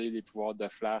utiliser les pouvoirs de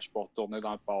Flash pour tourner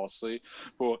dans le passé,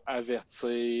 pour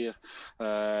avertir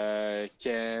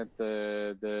Kent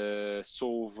de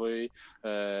sauver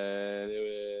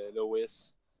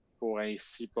Lois, pour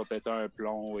ainsi pas péter un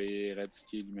plomb et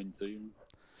éradiquer l'humanité.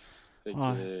 Fait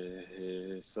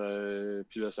que,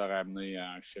 puis là, ça aurait amené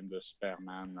à un film de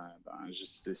Superman dans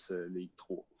Justice League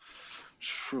 3.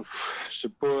 Je suis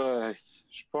pas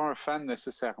un fan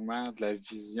nécessairement de la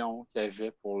vision qu'il y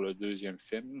avait pour le deuxième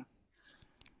film.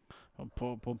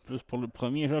 Pas plus pour le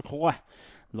premier, je crois.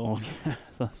 Donc,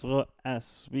 ça sera à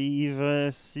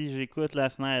suivre si j'écoute la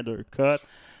Snyder Cut.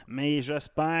 Mais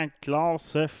j'espère clore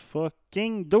ce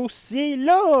fucking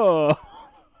dossier-là!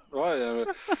 Ouais,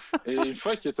 et une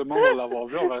fois que tout le monde va l'avoir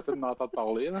vu, on va arrêter de m'entendre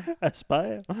parler. Là.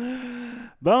 J'espère.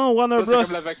 Bon, Warner Bros. C'est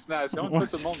comme la vaccination. Une fois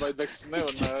que tout le monde va être vacciné, on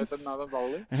va arrêter de m'entendre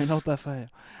parler. Une autre affaire.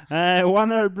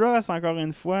 Warner Bros, encore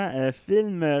une fois,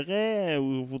 filmerait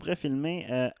ou voudrait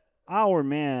filmer Our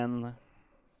Man.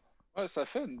 Ouais, ça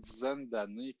fait une dizaine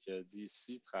d'années que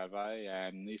DC travaille à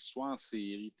amener soit en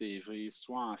série TV,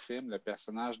 soit en film le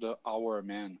personnage de Our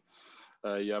Man.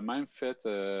 Il a même fait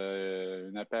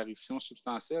une apparition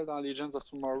substantielle dans Legends of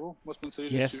Tomorrow. Moi, c'est pas une série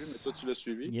que j'ai suivie, mais toi, tu l'as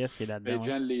suivi. Yes, il est là-dedans. Il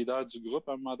devient le leader du groupe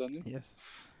à un moment donné. Yes.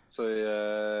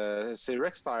 C'est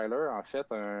Rex Tyler, en fait,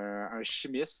 un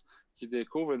chimiste qui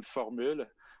découvre une formule,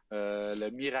 le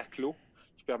Miraclo,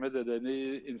 qui permet de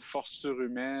donner une force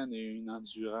surhumaine et une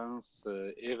endurance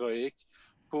héroïque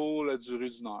pour la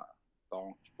durée d'une heure.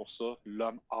 Donc, pour ça,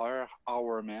 l'homme heure,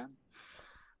 Our Man.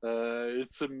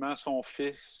 Ultimement, son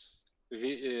fils,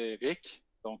 Rick,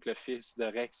 donc le fils de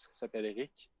Rex, s'appelle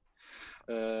Rick,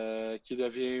 qui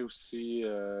devient aussi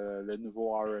le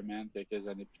nouveau Iron Man quelques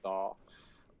années plus tard.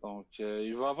 Donc,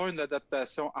 il va avoir une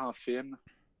adaptation en film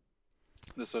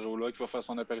de ce rôle-là qui va faire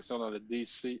son apparition dans le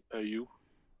DCEU.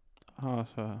 Ah,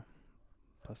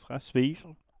 ça sera à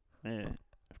suivre. Mais je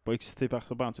suis pas excité par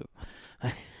ça, pas en tout.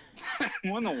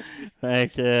 Moi non.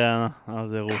 Fait que,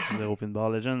 zéro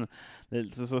pinball.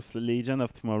 C'est ça, c'est Legend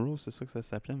of Tomorrow, c'est ça que ça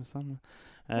s'appelait, me semble.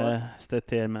 C'était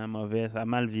tellement mauvais, ça a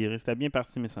mal viré. C'était bien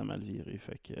parti, mais ça a mal viré.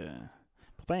 Fait que,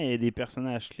 pourtant, il y a des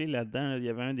personnages clés là-dedans. Là. Il y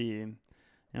avait un des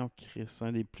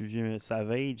plus vieux,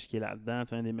 Savage, qui est là-dedans.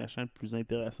 Un des méchants les plus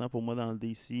intéressants pour moi dans le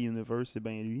DC Universe, c'est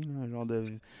bien lui. Là, un genre de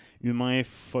humain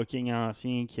fucking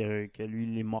ancien qui a lui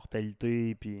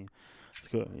l'immortalité, puis... En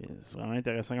tout cas, c'est vraiment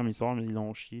intéressant comme histoire, mais ils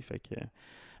l'ont chié. Fait que,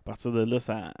 à partir de là,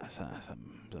 ça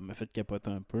m'a fait capoter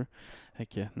un peu. Fait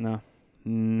que, non.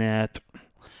 Net.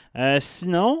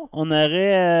 Sinon, on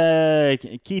aurait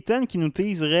Keaton qui nous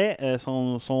teaserait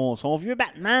son vieux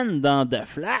Batman dans The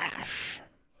Flash.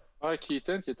 Ah,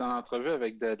 Keaton qui est en entrevue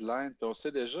avec Deadline. Puis on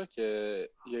sait déjà qu'il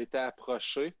a été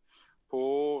approché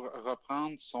pour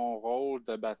reprendre son rôle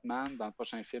de Batman dans le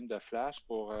prochain film de Flash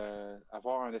pour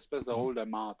avoir un espèce de rôle de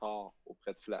mentor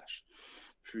auprès de Flash.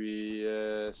 Puis,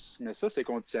 mais ça, c'est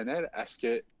conditionnel à ce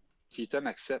que Keaton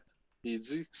accepte. Il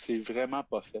dit que c'est vraiment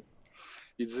pas fait.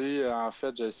 Il dit, en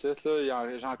fait, je le cite,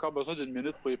 là, j'ai encore besoin d'une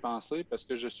minute pour y penser parce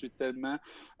que je suis tellement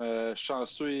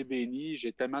chanceux et béni,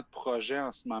 j'ai tellement de projets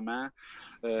en ce moment.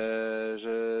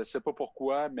 Je sais pas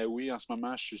pourquoi, mais oui, en ce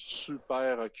moment, je suis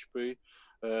super occupé.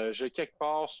 J'ai quelque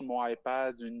part sur mon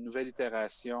iPad une nouvelle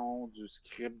itération du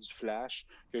script du Flash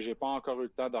que j'ai pas encore eu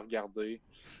le temps de regarder.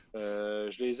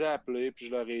 Je les ai appelés puis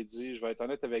je leur ai dit, je vais être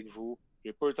honnête avec vous,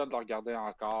 j'ai pas eu le temps de le regarder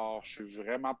encore. Je suis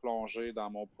vraiment plongé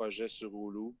dans mon projet sur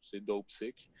Hulu, c'est Dope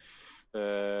Sick. Il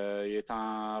est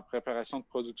en préparation de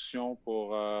production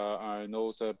pour un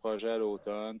autre projet à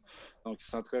l'automne. Donc, il se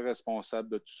sent très responsable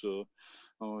de tout ça.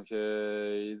 Donc,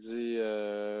 il dit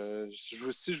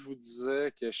si je vous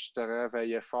disais que je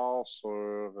travaillais fort sur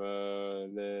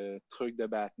le truc de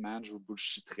Batman, je vous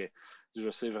bullshitterais. Je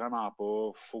sais vraiment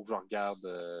pas. Faut que je regarde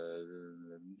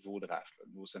le nouveau draft,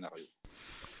 le nouveau scénario.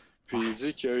 Puis il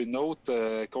dit qu'il y a une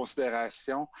autre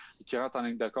considération qui rentre en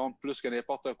ligne de compte plus que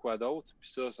n'importe quoi d'autre. Puis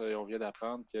ça, on vient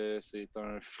d'apprendre que c'est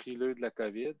un frileux de la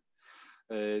COVID.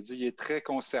 Il dit qu'il est très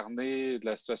concerné de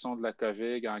la situation de la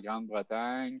COVID en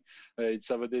Grande-Bretagne. Il dit que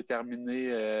ça va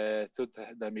déterminer toutes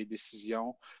mes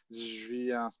décisions. Il dit je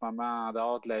vis en ce moment en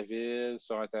dehors de la ville,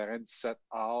 sur un terrain de 17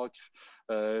 acres.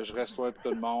 Je reste loin de tout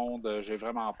le monde. J'ai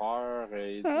vraiment peur.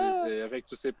 Il dit avec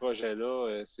tous ces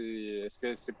projets-là, est-ce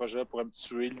que ces projets-là pourraient me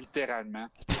tuer littéralement?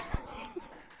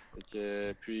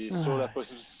 Puis sur la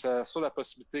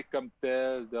possibilité comme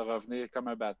telle de revenir comme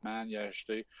un Batman, il a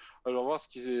ajouté je vais voir ce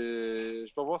qui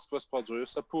va se produire.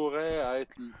 Ça pourrait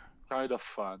être kind of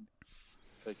fun.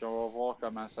 Fait qu'on va voir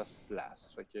comment ça se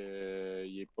place. Fait que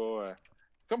il est pas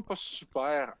comme pas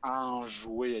super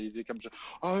enjoué à l'idée comme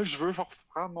je veux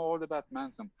reprendre mon rôle de Batman.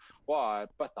 C'est comme, ouais,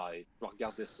 peut-être. Je vais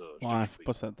regarder ça. Ouais, faut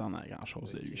pas s'attendre à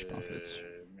grand-chose de lui, je pense, là-dessus.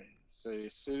 Mais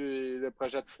c'est le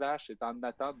projet de Flash est en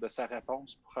attente de sa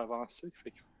réponse pour avancer.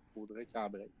 Fait qu'il faudrait qu'il en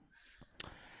break.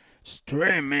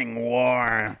 Streaming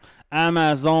War.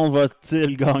 Amazon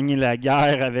va-t-il gagner la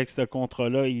guerre avec ce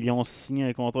contrat-là? Ils ont signé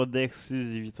un contrat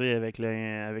d'exclusivité avec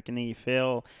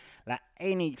NFL. La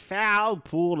NFL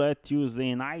pour le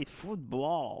Tuesday Night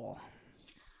Football.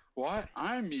 Ouais,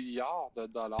 1 milliard de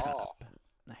dollars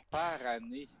par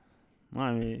année.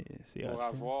 Ouais, mais c'est pour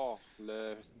avoir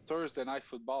le Thursday Night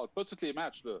Football. Pas tous les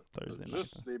matchs, là.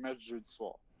 Juste les matchs du jeudi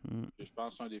soir. Et je pense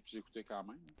que c'est un des plus écoutés quand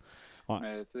même. Ouais.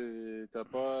 Mais tu t'as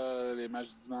pas les matchs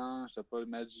du dimanche, t'as pas le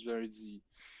match du lundi.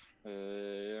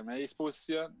 Mais ils se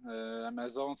positionnent.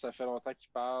 Amazon, ça fait longtemps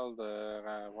qu'ils parlent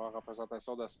d'avoir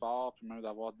représentation de sport, puis même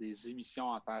d'avoir des émissions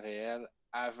en temps réel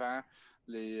avant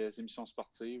les émissions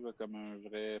sportives, là, comme un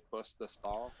vrai poste de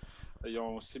sport. Ils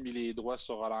ont aussi mis les droits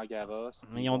sur Roland Garros.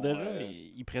 Mais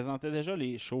ils présentaient déjà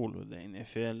les shows là, de la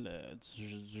NFL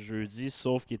du jeudi,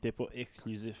 sauf qu'ils n'étaient pas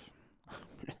exclusifs.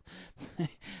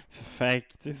 Fait que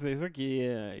c'est ça qui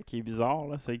est bizarre,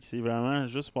 là. C'est que c'est vraiment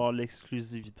juste pour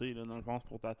l'exclusivité, là, dans le fond,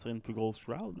 pour t'attirer une plus grosse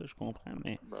crowd, là, je comprends,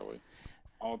 mais... Ben oui.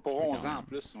 Pour 11 ans en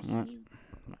plus, on signe.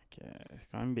 C'est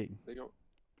quand même big. C'est gros.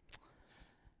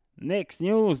 Next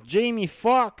news, Jamie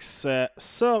Foxx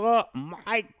sera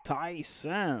Mike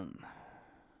Tyson.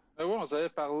 Oui, on vous avait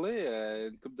parlé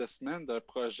une couple de semaines d'un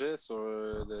projet sur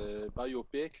le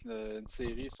biopic, une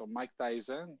série sur Mike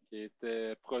Tyson qui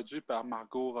était produit par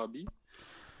Margot Robbie,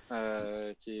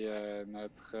 qui est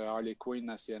notre Harley Quinn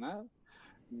nationale.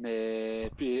 Mais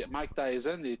puis Mike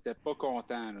Tyson n'était pas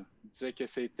content. Là. Il disait que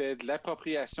c'était de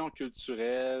l'appropriation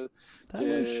culturelle,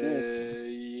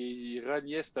 qu'il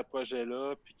reniait ce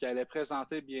projet-là, puis qu'il allait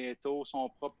présenter bientôt son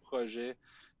propre projet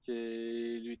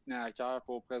qui lui tenait à cœur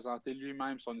pour présenter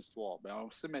lui-même son histoire. Bien, on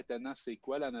sait maintenant c'est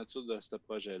quoi la nature de ce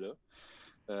projet-là.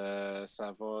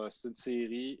 C'est une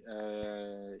série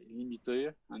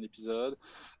limitée en épisodes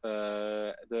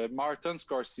de Martin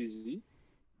Scorsese.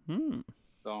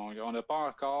 Donc, on n'a pas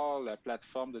encore la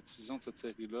plateforme de diffusion de cette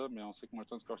série-là, mais on sait que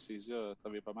Martin Scorsese a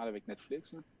travaillé pas mal avec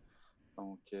Netflix. Là.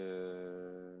 Donc,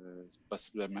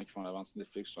 possiblement qu'ils font la vente sur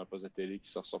Netflix sur un poste de télé qui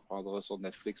se reprendra sur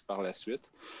Netflix par la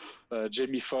suite.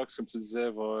 Jamie Foxx, comme tu disais,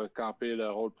 va camper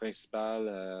le rôle principal,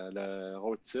 le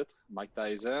rôle titre, Mike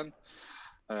Tyson.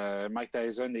 Mike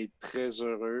Tyson est très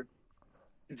heureux.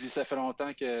 Il dit ça fait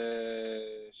longtemps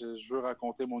que je veux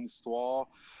raconter mon histoire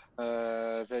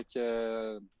avec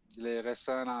les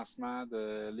récents lancements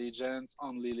de Legends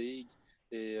Only League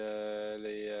et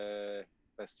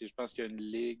parce que je pense qu'il y a une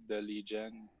ligue de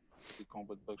Legends, des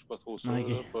combats de boxe, je ne suis pas trop sûr,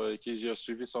 là, qui a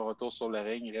suivi son retour sur le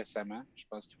ring récemment. Je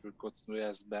pense qu'il veut continuer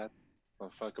à se battre,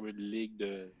 faire comme une ligue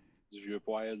du vieux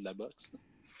poil de la boxe.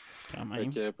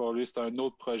 Pour lui, c'est un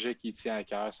autre projet qui tient à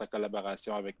cœur, sa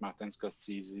collaboration avec Martin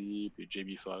Scorsese, puis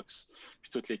Jamie Foxx, puis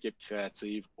toute l'équipe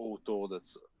créative autour de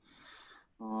ça.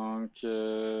 Donc,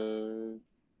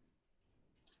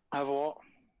 à voir.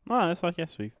 Ouais, c'est qu'à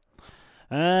suivre.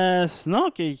 Sinon,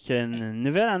 il y a une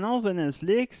nouvelle annonce de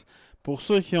Netflix. Pour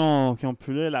ceux qui ont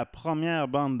pu lire la première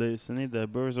bande dessinée de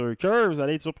Berserker, vous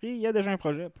allez être surpris, il y a déjà un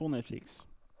projet pour Netflix.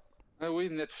 Ah oui,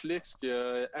 Netflix qui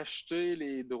a acheté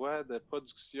les droits de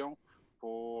production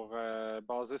pour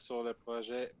basé sur le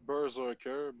projet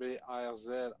Berserker,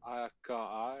 B-R-Z-R-K-R,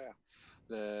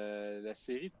 la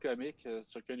série de comics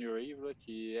sur Kenny Reeve là,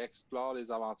 qui explore les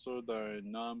aventures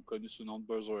d'un homme connu sous le nom de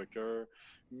Berserker,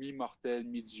 mi-mortel,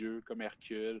 mi-dieu, comme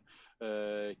Hercule,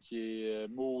 qui est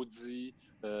maudit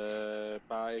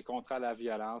et contre la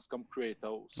violence, comme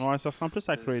Kratos. Ouais, ça ressemble plus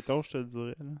à Kratos, je te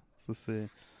dirais. Là. Ça, c'est...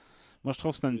 Moi, je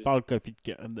trouve que c'est une pâle copie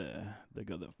de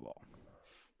God of War.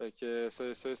 Fait que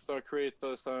c'est un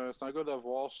Kratos, c'est un God of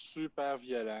War super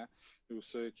violent. Où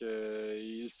c'est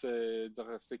qu'il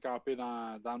s'est campé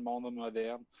dans le monde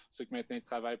moderne. C'est que maintenant il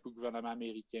travaille pour le gouvernement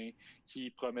américain qui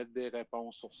promet des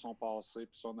réponses sur son passé et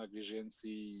son origine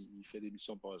s'il fait des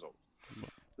missions pour eux autres. Bon.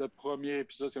 Le premier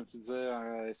épisode, comme tu disais,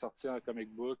 est sorti en comic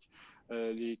book.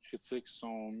 Les critiques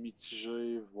sont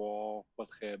mitigées, voire pas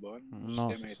très bonnes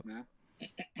jusqu'à maintenant.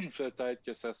 Peut-être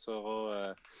que ça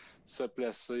saura se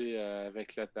placer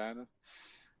avec le temps.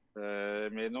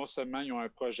 Mais non seulement ils ont un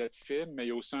projet de film, mais il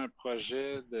y a aussi un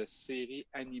projet de série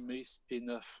animée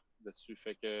spin-off dessus.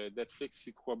 Fait que Netflix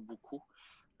y croit beaucoup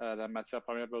à la matière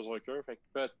première Berserker. Fait que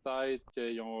peut-être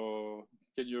que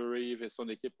Kenny Reeve et son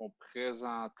équipe ont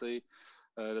présenté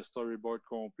le storyboard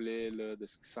complet là, de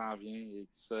ce qui s'en vient et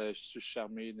que ça a su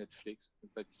charmer Netflix.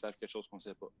 Peut-être qu'ils savent quelque chose qu'on ne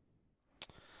sait pas.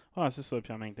 Ah, c'est ça.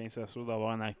 Puis en même temps, c'est sûr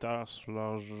d'avoir un acteur sur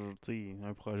leur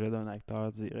un projet d'un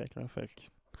acteur direct. Là, fait que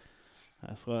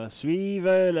ça sera à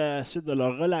suivre la suite de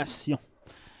leur relation.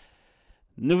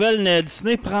 Nouvelle,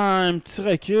 Disney prend un petit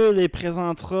recul et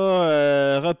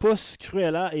présentera repousse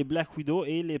Cruella et Black Widow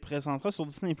et les présentera sur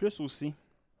Disney Plus aussi.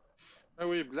 Ah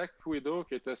oui, Black Widow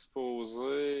qui était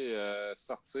supposé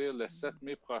sortir le 7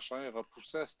 mai prochain,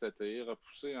 repoussé à cet été,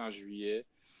 repoussé en juillet,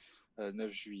 9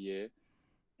 juillet.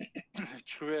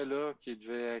 Cruella qui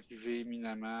devait arriver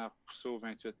éminemment, repoussé au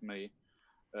 28 mai.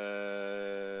 Il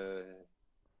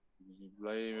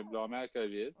blâmait la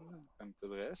COVID, comme tout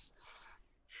le reste.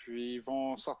 Puis ils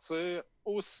vont sortir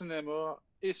au cinéma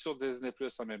et sur Disney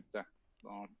Plus en même temps.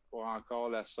 Donc, pour encore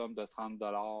la somme de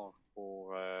 30$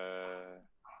 pour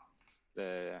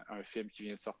un film qui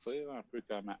vient de sortir, un peu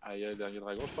comme Aya le Dernier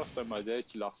Dragon. Je pense que c'est un modèle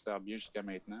qui leur sert bien jusqu'à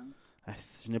maintenant. Ah,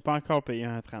 je n'ai pas encore payé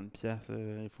un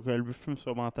 30$. Il faut que le film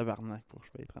soit en tabarnak pour que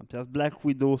je paye 30$. Black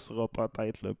Widow sera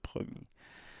peut-être le premier.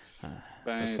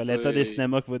 Ça sera l'état des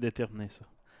cinémas qui va déterminer ça.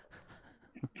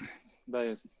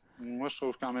 Moi, je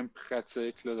trouve quand même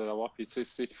pratique là, de l'avoir. Puis, tu sais,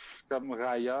 c'est comme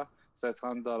Raya, c'est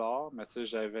 30$, mais tu sais,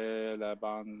 j'avais la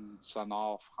bande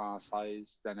sonore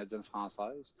française,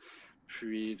 canadienne-française.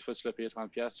 Puis, une fois que tu l'as payé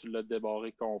 30$, tu l'as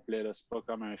débarré complet. Là. C'est pas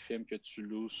comme un film que tu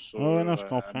loues sur non, je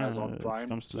comprends. Amazon Prime. C'est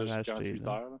comme si tu l'avais acheté. 48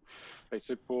 heures. Fait que, tu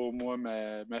sais, pour moi,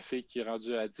 ma fille qui est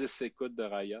rendue à 10 écoutes de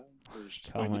Raya, je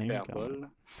dis pas une hyperbole.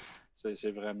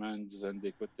 C'est vraiment une dizaine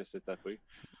d'écoutes que c'est tapé.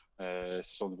 C'est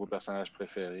son nouveau personnage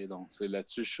préféré. Donc,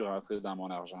 là-dessus, je suis rentré dans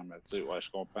mon argent. Mais ouais, je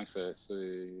comprends que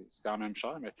c'est quand même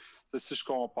cher, mais si je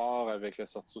compare avec la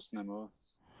sortie au cinéma,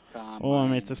 c'est quand même...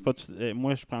 mais c'est pas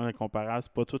moi, je prends le comparable.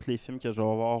 C'est pas tous les films que je vais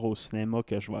voir au cinéma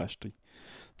que je vais acheter.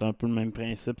 C'est un peu le même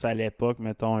principe. C'est à l'époque,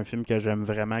 mettons, un film que j'aime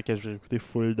vraiment, que je vais écouter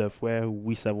full de fois,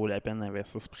 oui, ça vaut la peine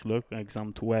d'investir ce prix-là. Par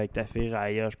exemple, toi, avec ta fille,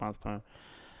 Raya, je pense que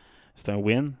c'est un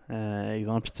win.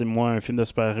 Exemple, moi, un film de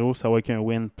super-héros, ça va être un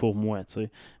win pour moi, t'sais.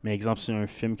 Mais exemple, si un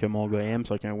film que mon gars aime,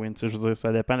 ça va être un win. T'sais, je veux dire,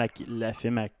 ça dépend la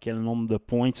film à quel nombre de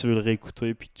points tu veux le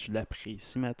réécouter puis que tu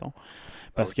l'apprécies, mettons.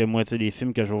 Parce que moi, les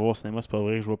films que je vais voir au cinéma, c'est pas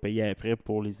vrai que je vais payer après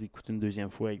pour les écouter une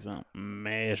deuxième fois, exemple.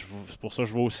 Mais c'est pour ça que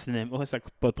je vais au cinéma, ça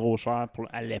coûte pas trop cher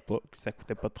à l'époque. Ça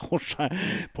coûtait pas trop cher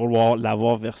pour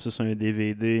l'avoir versus un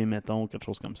DVD, mettons, quelque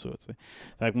chose comme ça, t'sais.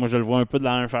 Fait que moi, je le vois un peu de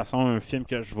la même façon. Un film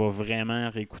que je vais vraiment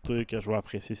réécouter, que je vais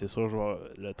apprécier, c'est sûr,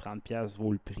 le 30$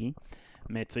 vaut le prix.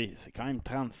 Mais tu sais, c'est quand même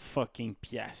 30 fucking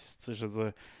piastres. Je veux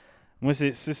dire, moi,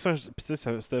 c'est ça. Puis tu sais,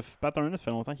 ce pattern-là, ça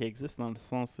fait longtemps qu'il existe dans le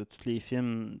sens de tous les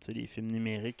films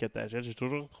numériques que tu achètes. J'ai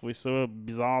toujours trouvé ça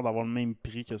bizarre d'avoir le même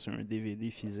prix que sur un DVD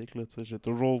physique. Là, j'ai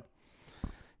toujours.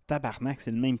 Tabarnak,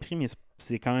 c'est le même prix, mais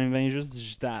c'est quand même bien juste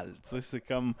digital. C'est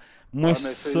comme. Moi,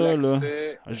 ça, là.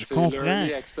 Je comprends.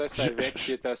 C'est avec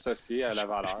qui est associé à la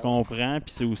valeur. Je comprends.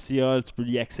 Puis c'est aussi, tu peux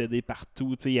y accéder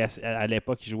partout. À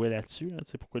l'époque, ils jouaient là-dessus. Là,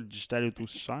 pourquoi le digital est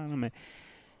aussi cher. Là, mais.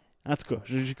 En tout cas,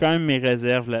 j'ai quand même mes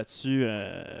réserves là-dessus.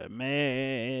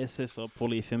 Mais c'est ça. Pour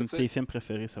les films, tes films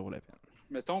préférés, ça vaut la peine.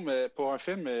 Mettons, mais pour un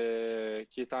film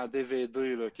qui est en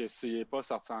DVD, là, que s'il n'est pas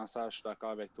sorti en salle, je suis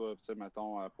d'accord avec toi.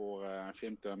 Mettons, pour un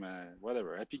film comme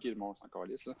whatever, Happy Gilmore, c'est encore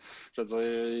lisse. Là. Je veux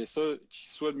dire, ça, qu'il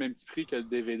soit le même prix que le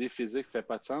DVD physique, fait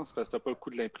pas de sens parce que tu n'as pas le coût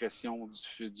de l'impression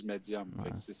du médium. Ouais.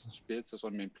 Fait que c'est stupide, que ce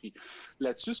soit le même prix.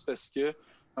 Là-dessus, c'est parce que,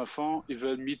 en fond, ils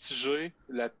veulent mitiger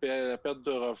la perte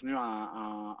de revenus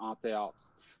en théâtre.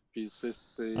 Puis c'est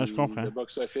le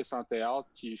box-office en théâtre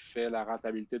qui fait la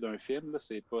rentabilité d'un film. Là.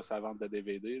 C'est pas sa vente de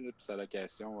DVD, là, puis sa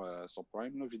location sur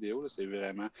Prime là, vidéo. Là. C'est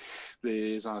vraiment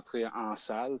les entrées en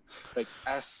salle. Fait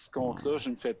à ce compte-là,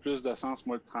 je me fais plus de sens,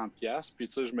 moi, le 30$. Puis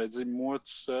tu sais, je me dis, moi, tout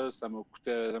seul, ça me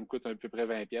coûte à peu près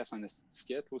 20$ en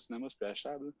étiquette au cinéma, c'est plus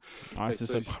achetable. Ouais, c'est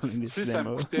ça le problème des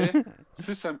cinémas.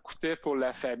 Si ça me coûtait pour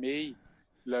la famille,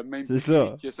 le même prix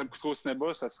que ça me coûterait au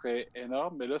cinéma, ça serait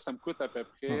énorme, mais là, ça me coûte à peu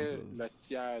près le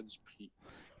tiers du prix.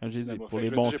 Comme j'ai dit, pour les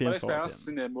bons films, j'ai pas l'expérience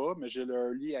cinéma, mais j'ai le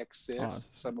early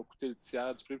access. Ça m'a coûté le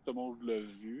tiers du prix, tout le monde l'a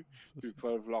vu, puis ils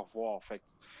peuvent le revoir. Fait que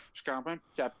je suis quand même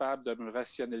capable de me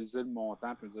rationaliser le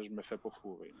montant et me dire je me fais pas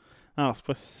fourrer. Alors, c'est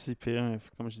pas si pire.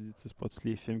 Comme je dis, c'est pas tous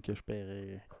les films que je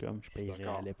paierais comme je paierais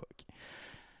à l'époque.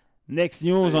 Next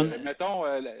news. Mettons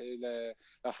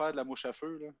l'affaire de la mouche à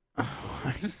feu. Là.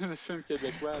 Le film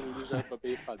québécois, les gens n'ont pas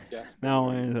payé 30$.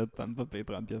 Non, ça ne tente pas de payer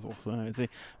 30$ pour ça. Hein.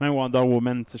 Même Wonder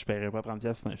Woman, je ne paierais pas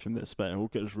 30$. C'est un film de super-héros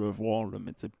que je veux voir. Là,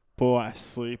 mais pas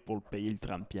assez pour le payer le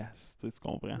 30$. Tu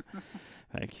comprends?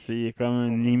 Fait que, il y a comme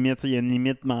une limite, il y a une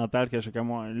limite mentale que je suis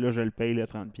comme, ouais, là, je le paye le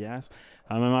 30$.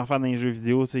 En même affaire dans les jeux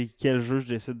vidéo, quel jeu je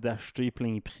décide d'acheter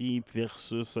plein prix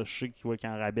versus je sais qu'il va qu'il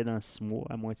en rabais dans 6 mois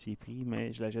à moitié prix,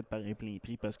 mais je l'achète par un plein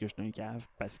prix parce que je suis un cave,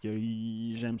 parce que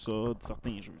j'aime ça de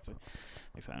certains jeux. Fait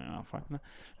que c'est la même affaire. Là.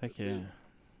 Fait que,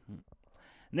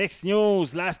 Next news,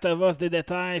 Last of Us des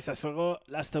détails, ça sera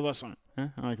Last of Us 1,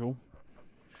 hein, en gros.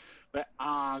 Ben,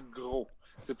 en gros,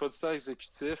 c'est producteur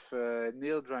exécutif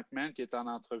Neil Druckmann qui est en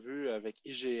entrevue avec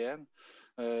IGN,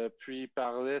 puis il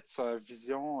parlait de sa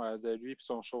vision de lui et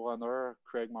son showrunner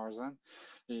Craig Mazin.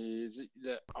 Il dit,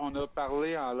 on a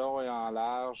parlé en long et en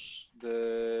large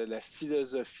de la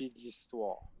philosophie de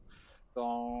l'histoire.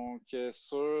 Donc,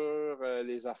 sur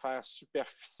les affaires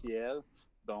superficielles,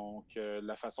 donc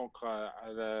la façon,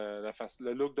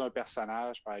 le look d'un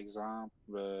personnage, par exemple,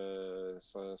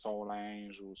 son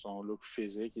linge ou son look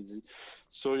physique, il dit,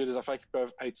 il y a des affaires qui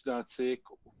peuvent être identiques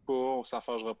ou pas, on ne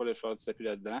s'enfargera pas les faire du tapis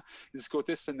là-dedans. Il dit,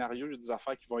 côté scénario, il y a des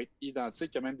affaires qui vont être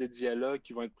identiques, il y a même des dialogues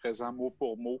qui vont être présents mot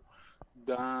pour mot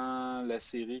dans la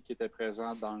série qui était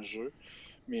présente dans le jeu.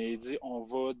 Mais il dit, on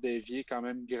va dévier quand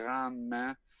même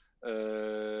grandement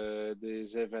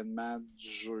des événements du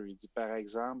jeu. Il dit, par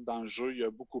exemple, dans le jeu, il y a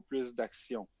beaucoup plus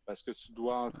d'action parce que tu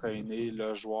dois entraîner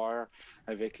le joueur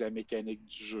avec la mécanique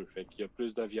du jeu. Fait qu'il y a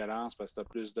plus de violence parce que tu as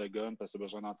plus de guns, parce que tu as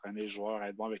besoin d'entraîner le joueur à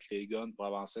être bon avec les guns pour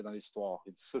avancer dans l'histoire.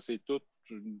 Il dit, ça, c'est toutes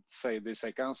des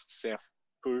séquences qui servent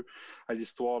peu à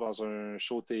l'histoire dans un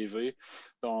show TV.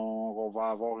 Donc, on va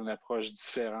avoir une approche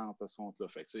différente à ce moment-là.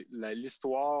 Fait que,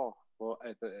 l'histoire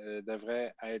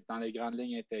devrait être dans les grandes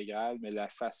lignes intégrales, mais la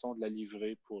façon de la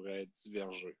livrer pourrait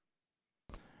diverger.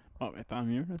 Bon, ben, tant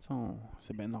mieux. Là,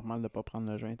 c'est bien normal de ne pas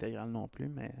prendre le jeu intégral non plus,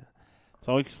 mais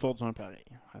ça va être l'histoire du jeu pareil.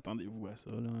 Attendez-vous à ça.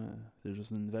 Là. C'est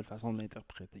juste une nouvelle façon de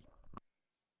l'interpréter.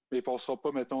 Mais il ne passera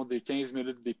pas, mettons, des 15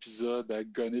 minutes d'épisode à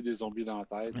gonner des zombies dans la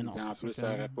tête. Mais non, en plus, ça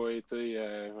n'aurait pas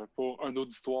été pour une autre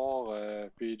histoire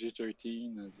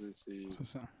PG-13. C'est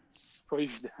ça. C'est pas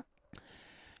évident.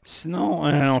 Sinon,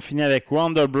 on finit avec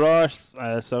Wonder Bros.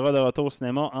 Sera de retour au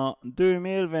cinéma en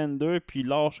 2022, puis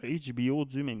lâche HBO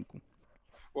du même coup.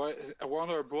 Ouais,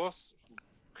 Warner Bros.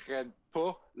 Prennent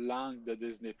pas l'angle de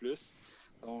Disney+.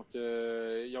 Donc,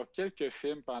 il y a quelques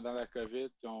films pendant la COVID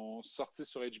qui ont sorti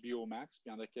sur HBO Max, puis il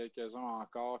y en a quelques-uns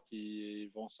encore qui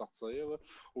vont sortir là,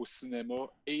 au cinéma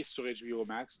et sur HBO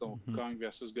Max, donc Kong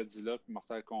vs Godzilla puis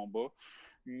Mortal Kombat.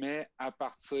 Mais à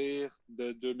partir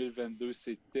de 2022,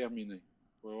 c'est terminé.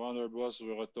 Warner Bros.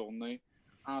 Veut retourner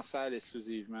en salle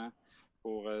exclusivement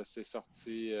pour ses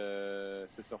sorties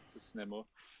cinéma.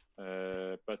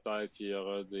 Peut-être qu'il y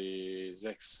aura des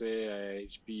accès à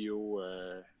HBO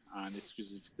en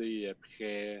exclusivité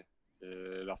après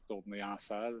leur tournée en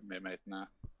salle, mais maintenant,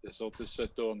 les autres se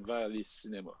tournent vers les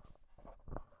cinémas.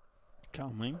 Quand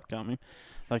même.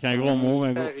 Donc, un gros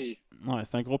mot. Pari. Ouais,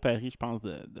 c'est un gros pari, je pense,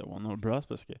 de Warner Bros.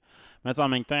 Parce que, mais en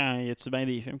même temps, y a-tu bien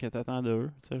des films que t'attends de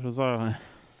eux? Tu sais, je veux dire.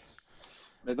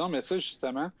 Mais non, mais tu sais,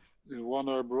 justement,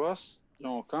 Warner Bros. Ils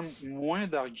ont comme moins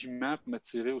d'arguments pour me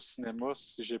tirer au cinéma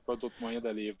si j'ai pas d'autres moyens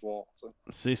d'aller voir. Ça.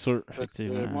 C'est sûr,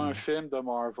 effectivement. Moi, un film de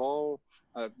Marvel,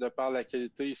 de par la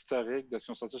qualité historique de ce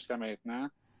qu'ils ont sorti jusqu'à maintenant,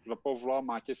 je ne vais pas vouloir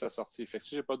manquer sa sortie. Fait que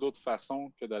si j'ai pas d'autre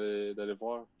façon que d'aller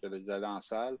voir, que d'aller en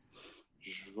salle,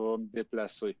 je vais me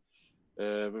déplacer.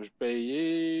 Je vais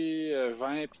payer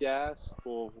 20$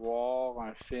 pour voir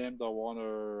un film de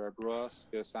Warner Bros.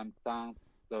 Que ça me tente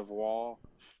de voir.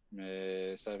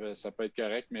 Mais ça peut être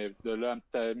correct, mais de là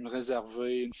à me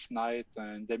réserver une fenêtre,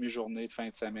 une demi-journée de fin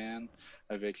de semaine,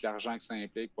 avec l'argent que ça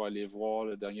implique pour aller voir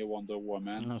le dernier Wonder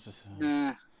Woman. Non, c'est ça.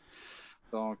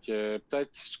 Donc,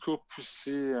 peut-être qu'il se coupe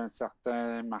aussi un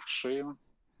certain marché. Hein.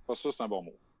 Pas ça, c'est un bon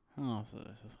mot. Non, ça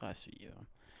sera à suivre.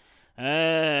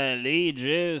 Les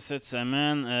Jizz cette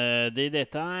semaine, des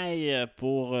détails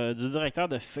pour du directeur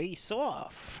de Face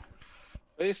Off.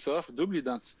 Face Off, double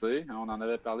identité. On en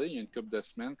avait parlé il y a une couple de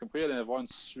semaines. Comme quoi, il allait y avoir une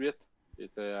suite qui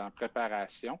était en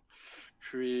préparation.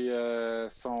 Puis,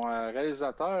 son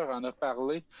réalisateur en a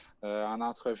parlé en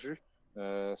entrevue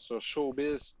sur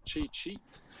Showbiz Cheat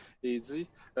Sheet. Et il dit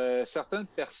certaines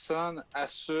personnes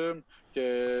assument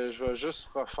que je vais juste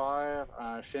refaire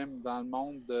un film dans le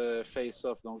monde de Face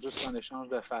Off, donc juste un échange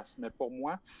de faces. Mais pour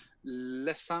moi,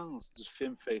 l'essence du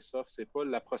film Face Off, c'est pas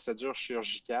la procédure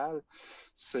chirurgicale,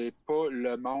 c'est pas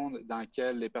le monde dans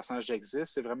lequel les personnages existent,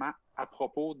 c'est vraiment à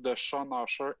propos de Sean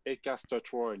Asher et Castor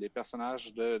Troy, les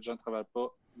personnages de John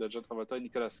Travolta et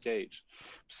Nicolas Cage.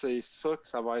 Puis c'est ça que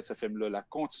ça va être ce film-là, la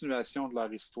continuation de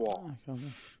leur histoire.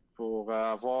 Pour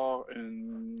avoir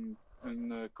une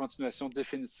continuation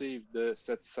définitive de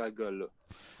cette saga-là.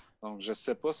 Donc, je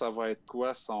sais pas ça va être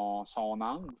quoi son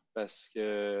angle, parce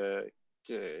que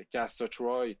Castor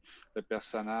Troy, le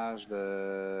personnage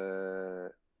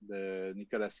de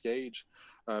Nicolas Cage,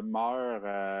 meurt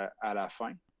à la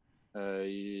fin.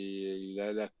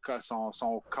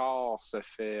 Son corps se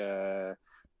fait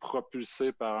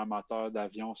propulser par un moteur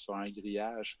d'avion sur un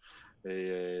grillage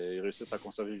et ils réussissent à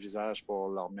conserver le visage pour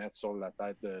le remettre sur la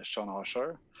tête de Sean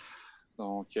Usher.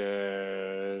 Donc,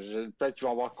 peut-être qu'ils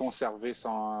vont avoir conservé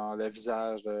le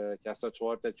visage de Castor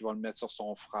Troy, peut-être qu'ils vont le mettre sur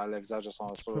son frère, le visage de son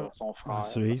frère. Son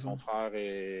frère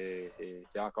est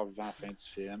encore vivant à la fin du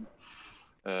film.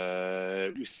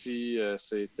 Aussi,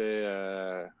 c'était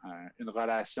une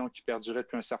relation qui perdurait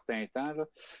depuis un certain temps.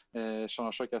 Sean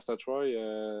Usher et Castor Troy,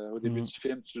 au début du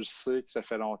film, tu le sais que ça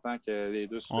fait longtemps que les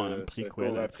deux se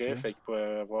courent après, fait qu'il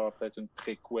pourrait y avoir peut-être une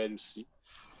préquelle aussi.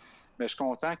 Mais je suis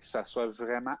content que ça soit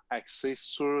vraiment axé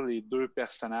sur les deux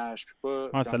personnages, puis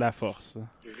pas c'est la force.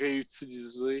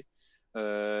 Réutiliser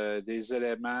des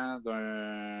éléments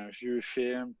d'un vieux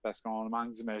film parce qu'on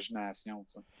manque d'imagination.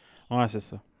 Ouais, c'est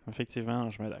ça. Effectivement,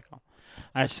 je me mets d'accord.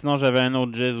 Sinon, j'avais un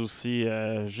autre jazz aussi.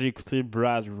 J'ai écouté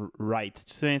Brad Wright.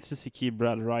 Tu sais c'est qui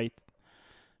Brad Wright?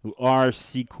 Ou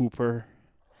R.C. Cooper.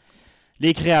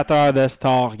 Les créateurs de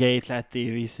Stargate, la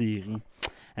TV-série.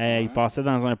 Ils passaient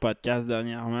dans un podcast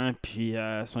dernièrement, puis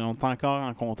ils sont encore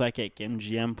en contact avec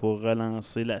MGM pour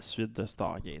relancer la suite de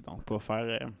Stargate. Donc, pas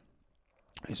faire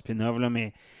un spin-off, là,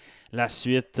 mais la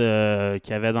suite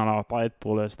qu'ils avaient dans leur tête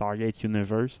pour le Stargate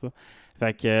Universe. Là.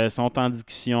 Fait que sont en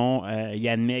discussion. Il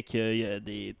admet qu'il y a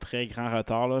des très grands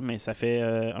retards, là, mais ça fait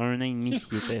 1 an et demi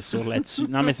qu'il était sur là-dessus.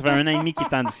 Non, mais ça fait 1 an et demi qu'il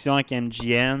est en discussion avec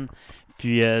MGM.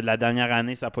 Puis la dernière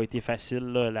année, ça n'a pas été facile,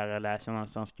 là, la relation, dans le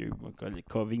sens qu'il y a eu le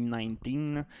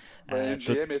COVID-19.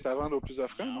 MGM est à vendre au plus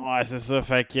offrant. Ouais, c'est ça.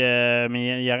 Fait que,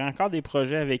 mais il y aurait encore des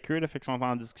projets avec eux, là, fait qu'ils sont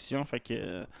en discussion. Fait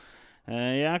que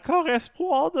il y a encore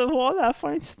espoir de voir la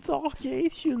fin du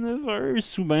Stargate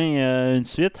Universe ou bien une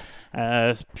suite.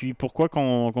 Puis pourquoi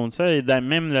qu'on dit ça? Et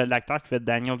même l'acteur qui fait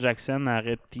Daniel Jackson a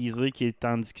teasé qu'il est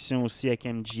en discussion aussi avec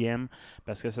MGM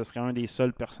parce que ce serait un des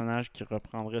seuls personnages qui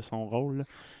reprendrait son rôle.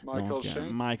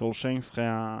 Michael Shanks serait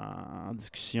en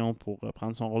discussion pour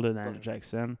reprendre son rôle de Daniel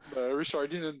Jackson. Richard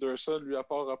Dean Anderson, lui, à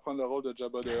part reprendre le rôle de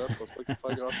Jabba the Hutt, je pense pas qu'il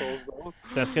fasse grand-chose d'autre.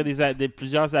 Ça serait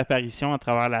plusieurs apparitions à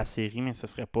travers la série, mais ce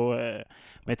serait pas...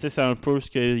 mais tu sais, c'est un peu ce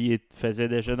qu'il faisait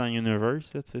déjà dans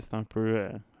Universe. Tu sais, c'est un peu...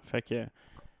 fait que...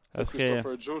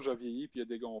 Christopher Joe a vieilli puis il a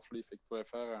dégonflé. Fait qu'il pourrait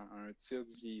faire un tir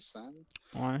vieillissant.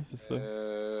 Ouais, c'est ça.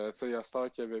 Tu sais, il y a Star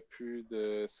qui avait plus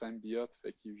de symbiote,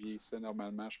 fait qu'il vieillissait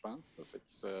normalement, je pense. Fait que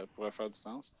ça pourrait faire du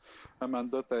sens.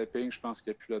 Amanda Tapping, je pense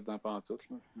qu'elle n'est plus là-dedans pantoute.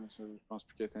 Là. Je pense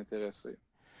plus qu'elle est intéressée.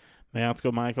 Mais en tout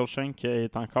cas, Michael Shank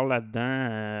est encore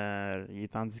là-dedans. Il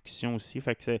est en discussion aussi.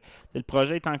 Fait que le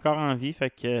projet est encore en vie. Fait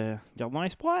que gardons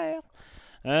espoir.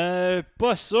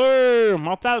 Pas sûr.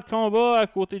 Mortal Kombat à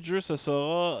côté du jeu, ce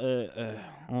sera.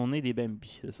 On est des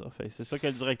Bambi, c'est ça. Fait, c'est ça que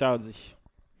le directeur dit.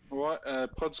 Ouais,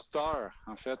 producteur,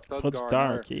 en fait, Todd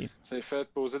Garner, s'est fait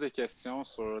poser des questions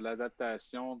sur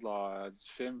l'adaptation du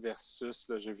film versus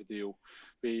le jeu vidéo.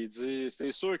 Puis il dit,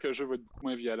 c'est sûr que le jeu va être beaucoup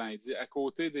moins violent. Il dit, à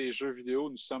côté des jeux vidéo,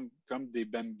 nous sommes comme des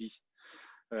Bambi.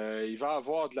 Il va y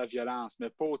avoir de la violence, mais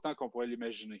pas autant qu'on pourrait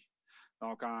l'imaginer.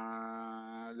 Donc,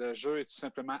 le jeu est tout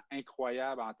simplement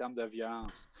incroyable en termes de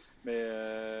violence.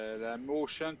 Mais la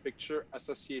Motion Picture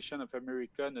Association of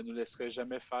America ne nous laisserait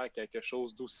jamais faire quelque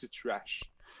chose d'aussi trash.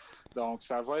 Donc,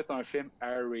 ça va être un film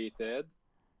R-rated,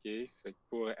 fait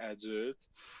pour adultes.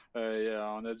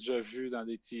 On a déjà vu dans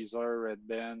des teasers Red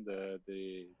Band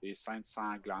des scènes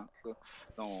sanglantes. Là.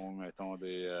 Donc, mettons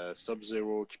des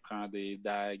Sub-Zero qui prend des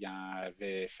dagues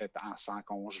avait fait en sang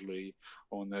congelé.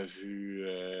 On a vu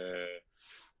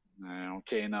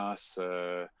Kanos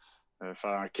faire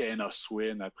un Kanos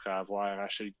win après avoir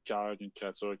arraché le cœur d'une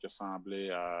créature qui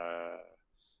ressemblait à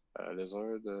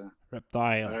Lizard.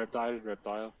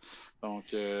 Reptile.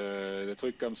 Donc, des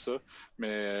trucs comme ça.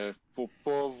 Mais faut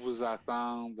pas vous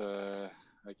attendre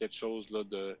à quelque chose là,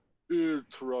 de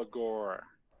ultra gore.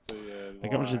 Mais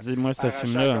comme j'ai dit, moi, ce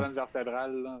film-là. Moi,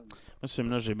 ce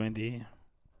film-là, j'ai bien des.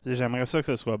 J'aimerais ça que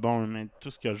ce soit bon, mais tout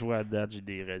ce que je vois à date, j'ai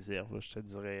des réserves. Là, je te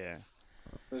dirais.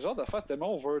 C'est le genre d'affaire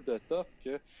tellement over the top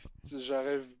que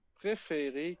j'aurais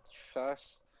préféré qu'il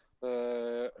fasse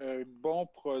un bon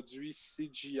produit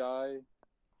CGI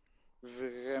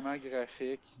vraiment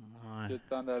graphique que de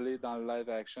temps d'aller dans le live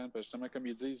action. Parce que justement, comme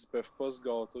ils disent, ils peuvent pas se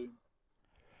gâter.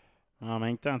 En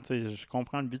même temps, je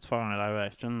comprends le but de faire un live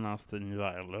action dans cet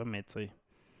univers-là, mais tu sais.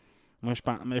 Moi, je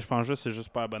pense juste que c'est juste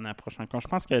pas la bonne approche encore. Je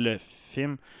pense que le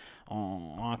film a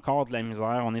encore de la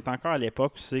misère. On est encore à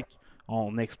l'époque où c'est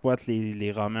On exploite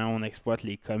les romans, on exploite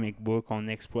les comic books, on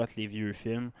exploite les vieux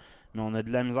films, mais on a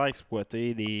de la misère à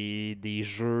exploiter des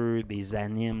jeux, des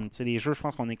animes. Tu sais, les jeux, je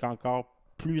pense qu'on est encore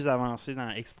plus avancé dans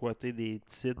exploiter des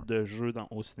titres de jeux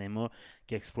au cinéma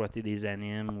qu'exploiter des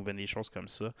animes ou bien des choses comme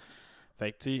ça.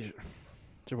 Fait que, tu sais,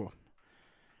 je sais pas.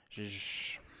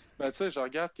 Ben, tu sais, je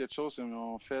regarde quelque chose qu'ils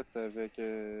ont fait avec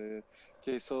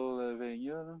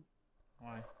Castlevania, là.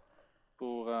 Ouais.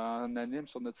 Pour un anime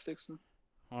sur Netflix, là.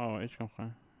 Ah ouais, je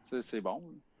comprends. C'est bon. Là.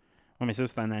 Ouais, mais ça,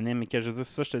 c'est un anime. Mais que je dis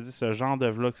ça, je te dis, ce genre de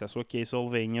vlog, que ce soit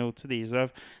Castlevania ou des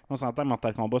œuvres. On s'entend,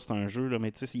 Mortal Kombat, c'est un jeu, là,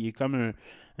 mais tu sais, il est comme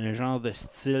un genre de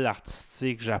style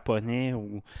artistique japonais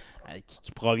ou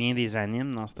qui provient des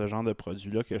animes dans ce genre de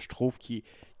produit-là que je trouve qui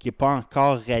est pas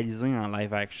encore réalisé en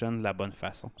live action de la bonne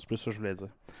façon. C'est plus ça que je voulais dire.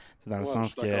 C'est dans le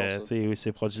sens que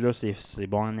ces produits-là, c'est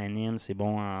bon en anime, c'est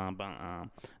bon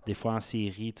des fois en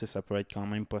série, ça peut être quand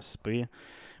même pas si pire.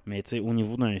 Mais au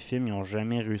niveau d'un film, ils n'ont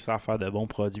jamais réussi à faire de bons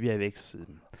produits avec.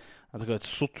 En tout cas,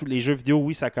 surtout les jeux vidéo,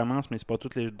 oui, ça commence, mais c'est pas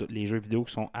tous les jeux vidéo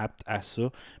qui sont aptes à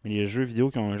ça. Mais les jeux vidéo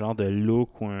qui ont un genre de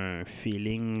look ou un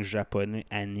feeling japonais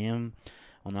anime,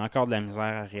 on a encore de la misère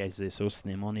à réaliser ça au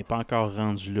cinéma. On n'est pas encore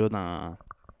rendu là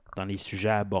dans les sujets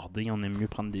à aborder. On aime mieux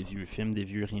prendre des vieux films, des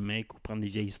vieux remakes ou prendre des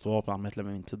vieilles histoires pour remettre le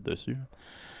même titre dessus.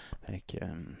 Fait que.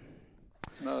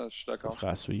 Non, je suis d'accord. Ça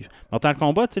sera à suivre. Mortal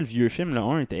Kombat, le vieux film, le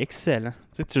 1, était excellent.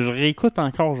 Tu le réécoutes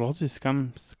encore aujourd'hui. C'est quand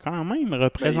même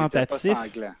représentatif. Mais il était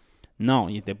pas sanglant. Non,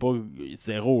 il était pas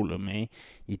zéro, là, mais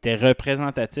il était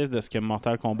représentatif de ce que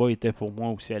Mortal Kombat était pour moi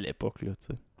aussi à l'époque. Là,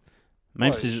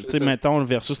 même si, mettons,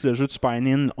 versus le jeu de Super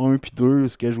Nintendo 1 puis 2,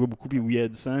 ce que je jouais beaucoup, puis où il y a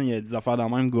du sang, il y a des affaires dans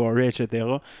le même, gory, etc.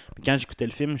 Puis quand j'écoutais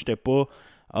le film, j'étais pas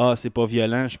 « Ah, c'est pas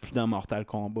violent, je suis plus dans Mortal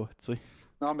Kombat. »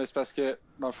 Non, mais c'est parce que,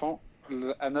 dans le fond,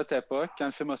 à notre époque, quand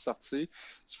le film a sorti,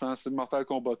 je pense que c'est Mortal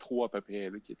Kombat 3 à peu près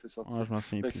là, qui était sorti. Ouais, je m'en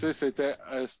souviens plus.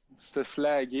 C'était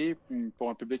flagué pour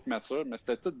un public mature, mais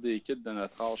c'était tous des kids de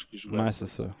notre âge qui jouaient. Ouais, c'est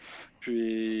ça.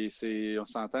 Puis, on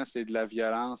s'entend, c'est de la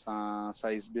violence en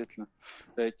 16 bits. Là.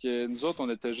 Fait que nous autres, on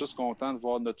était juste contents de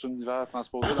voir notre univers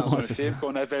transposé dans un film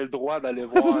qu'on avait le droit d'aller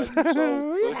voir nous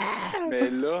autres. Mais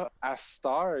là, à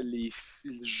Star, les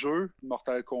jeux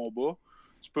Mortal Kombat,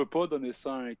 tu peux pas donner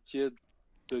ça à un kid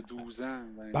de 12 ans.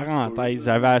 Parenthèse,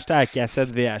 j'avais acheté la cassette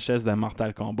VHS de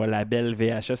Mortal Kombat, la belle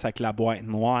VHS avec la boîte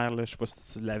noire, là. Je sais pas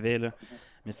si tu l'avais, là.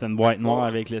 Mais c'était une boîte noire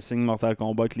avec le signe Mortal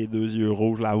Kombat avec les 2 yeux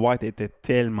rouges. La boîte était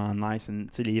tellement nice.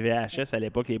 Les VHS, à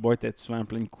l'époque, les boîtes étaient souvent en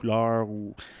plein de couleurs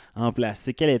ou en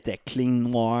plastique. Elle était clean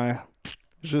noire.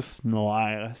 Juste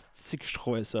noire. C'est que je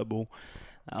trouvais ça beau.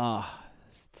 Ah,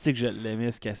 c'est que je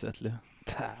l'aimais, cette cassette-là.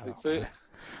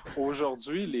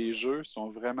 Aujourd'hui, les jeux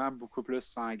sont vraiment beaucoup plus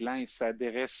sanglants et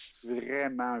s'adressent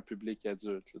vraiment à un public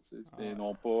adulte, et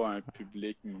non pas à un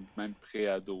public même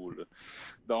pré-ado.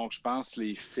 Donc, je pense que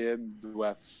les films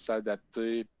doivent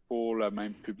s'adapter pour le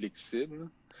même public cible.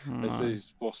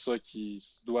 C'est pour ça qu'ils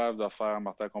doivent de faire un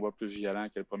Mortal Kombat plus violent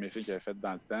que le premier film qu'ils avaient fait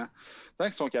dans le temps. Tant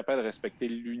qu'ils sont capables de respecter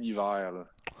l'univers.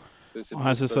 C'est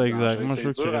ça, exact. Moi,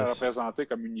 c'est dur à représenter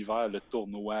comme univers, le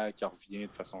tournoi qui revient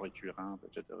de façon récurrente,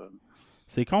 etc.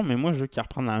 C'est con, mais moi, je veux qu'ils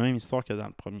reprennent la même histoire que dans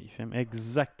le premier film.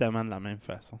 Exactement de la même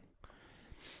façon.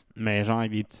 Mais genre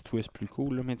avec des petits twists plus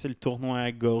cool. Là. Mais tu sais, le tournoi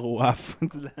à Goro,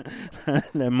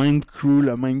 le même crew,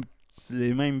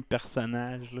 les mêmes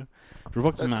personnages. Là. Je veux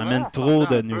pas qu'ils m'amènent trop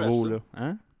de nouveau. Là.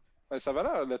 Hein? Ça avait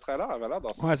l'air, le trailer avait l'air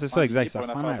Ouais, c'est ça, exact. Ça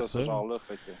ressemble à ça.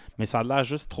 Que... Mais ça a l'air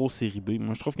juste trop série B.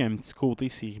 Moi, je trouve qu'il y a un petit côté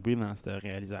série B dans cette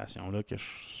réalisation-là que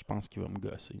je pense qu'il va me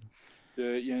gosser.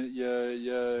 Il y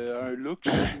a un look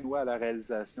chinois à la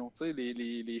réalisation. Tu sais,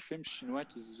 les films chinois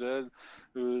qui se veulent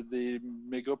des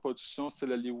méga productions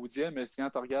style hollywoodien, mais quand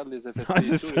tu regardes les effets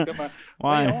spéciaux, il y a comme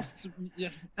un...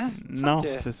 Non,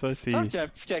 c'est ça. Il semble qu'il y a un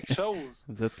petit quelque chose.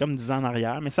 Vous êtes comme 10 ans en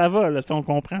arrière, mais ça va, là, on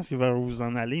comprend ce qu'il va vous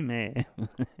en aller, mais...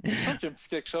 Il semble qu'il y a un petit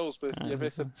quelque chose, parce qu'il y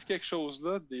avait ce petit quelque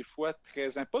chose-là, des fois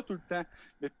présent, pas tout le temps,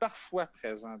 mais parfois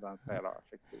présent dans le trailer.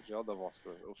 Fait que j'ai hâte de voir ça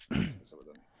au final, ce que ça va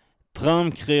donner.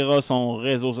 Trump créera son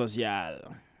réseau social.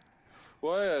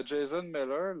 Ouais, Jason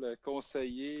Miller, le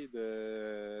conseiller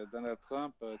de Donald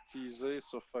Trump, a teasé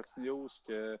sur Fox News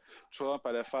que Trump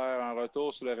allait faire un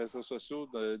retour sur les réseaux sociaux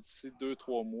d'ici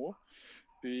 2-3 mois,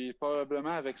 puis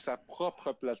probablement avec sa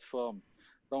propre plateforme.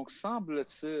 Donc,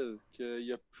 semble-t-il qu'il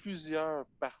y a plusieurs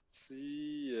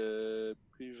partis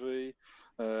privés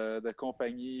de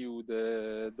compagnies ou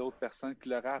d'autres personnes qui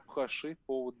l'auraient approché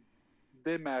pour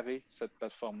démarrer cette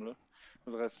plateforme-là. Il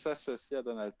faudrait s'associer à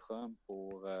Donald Trump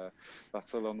pour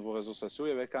partir leurs nouveaux réseaux sociaux. Il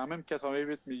y avait quand même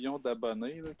 88 millions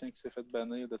d'abonnés là, quand il s'est fait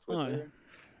bannir de Twitter. Ouais.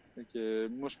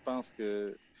 Donc, moi, je pense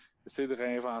que essayer de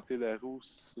réinventer la roue,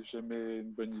 c'est jamais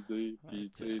une bonne idée.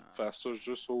 Puis, tu sais, faire ça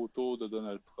juste autour de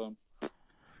Donald Trump.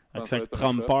 Avec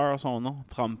Trumper, son nom.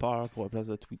 Trumper pour la place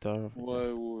de Twitter.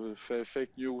 Ouais, ou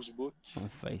Fake News Book.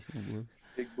 Facebook.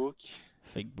 Fakebook.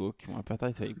 Fakebook. Ouais,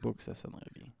 peut-être Fakebook, ça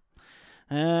sonnerait bien.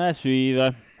 À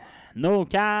suivre. No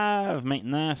Cave,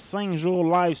 maintenant. 5 jours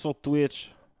live sur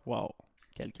Twitch. Wow.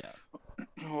 Quel cave.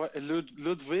 Ouais,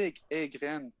 Ludwig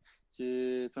Egren, qui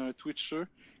est un Twitcher,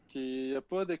 qui n'a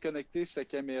pas déconnecté sa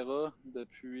caméra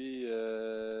depuis plus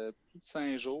de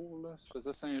 5 jours. Là. Ça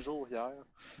faisait 5 jours hier.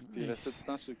 Puis il restait du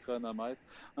temps sur le chronomètre.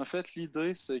 En fait,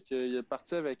 l'idée, c'est qu'il est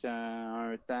parti avec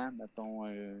un temps, mettons,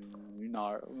 1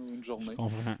 heure, une journée.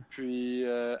 Puis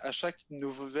à chaque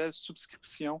nouvelle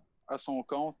subscription à son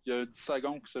compte, il y a 10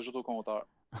 secondes qui s'ajoutent au compteur.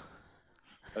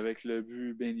 Avec le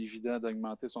but, bien évident,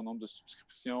 d'augmenter son nombre de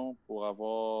subscriptions pour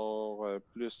avoir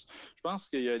plus. Je pense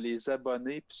qu'il y a les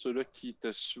abonnés puis ceux-là qui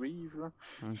te suivent.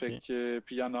 Okay. Fait que,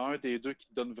 puis il y en a un des deux qui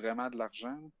te donne vraiment de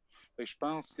l'argent. Fait que je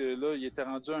pense que là, il était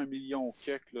rendu à 1 million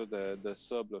de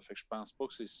subs. Là. Fait que je pense pas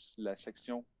que c'est la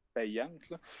section payante,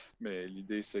 là. Mais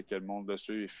l'idée, c'est que le monde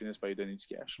dessus finisse par lui donner du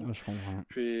cash. Je comprends.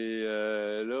 Puis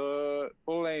là,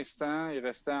 pour l'instant, il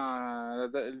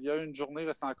y a une journée, il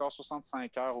restait encore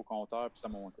 65 heures au compteur, puis ça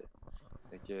montait.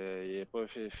 Fait que, il n'est pas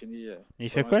fini. Il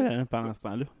fait quoi là, pendant ce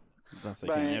temps-là? Dans sa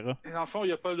caméra? Dans le fond, il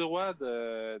n'a pas le droit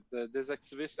de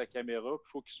désactiver sa caméra. Il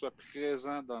faut qu'il soit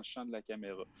présent dans le champ de la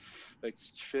caméra. Fait que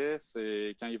ce qu'il fait,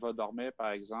 c'est quand il va dormir,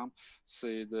 par exemple,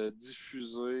 c'est de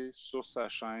diffuser sur sa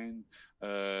chaîne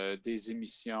des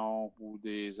émissions ou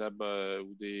des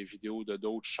vidéos de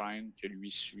d'autres chaînes que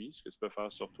lui suit, ce que tu peux faire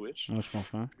sur Twitch. Ouais, je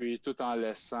comprends. Puis tout en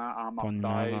laissant en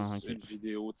mortaise une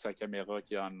vidéo de sa caméra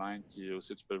qui est online, qui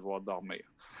aussi tu peux le voir dormir.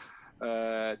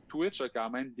 Twitch a quand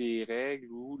même des règles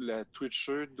où le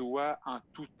Twitcher doit en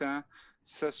tout temps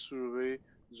s'assurer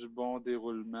du bon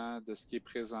déroulement de ce qui est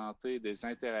présenté, des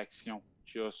interactions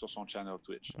qu'il y a sur son channel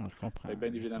Twitch. Je comprends.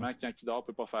 Bien évidemment, quand il dort, il ne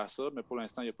peut pas faire ça, mais pour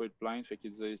l'instant, il n'y a pas eu de plainte. Fait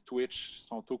qu'ils disent Twitch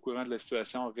sont au courant de la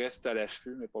situation, reste à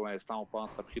l'affût, mais pour l'instant, on n'a pas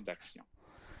entrepris d'action.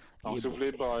 Donc, si vous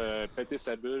voulez péter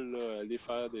sa bulle, là, allez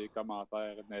faire des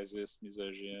commentaires nazistes,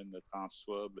 misogynes,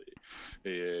 transphobes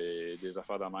et des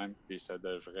affaires de même, puis ça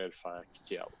devrait le faire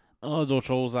kicker out. D'autres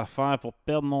choses à faire pour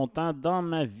perdre mon temps dans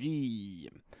ma vie.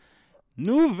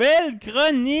 Nouvelle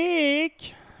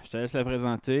chronique! Je te laisse la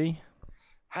présenter.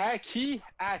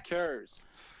 Hackers.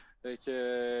 Fait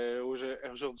que,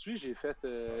 aujourd'hui, j'ai fait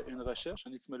une recherche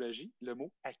en étymologie. Le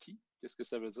mot hacky, qu'est-ce que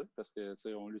ça veut dire? Parce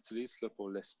que on l'utilise là,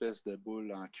 pour l'espèce de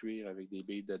boule en cuir avec des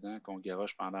billes dedans qu'on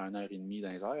garoche pendant 1h30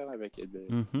 dans les airs avec le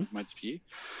mouvement du pied.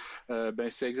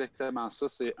 C'est exactement ça.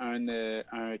 C'est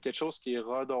quelque chose qui est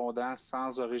redondant,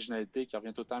 sans originalité, qui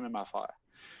revient tout le temps à la même affaire.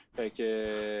 Fait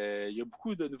que, il y a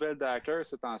beaucoup de nouvelles d'hackers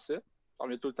ces temps-ci. Ça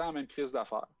revient tout le temps à la même crise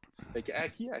d'affaires. Fait que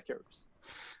hackers.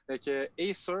 Fait que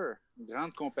Acer, une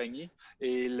grande compagnie,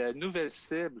 est la nouvelle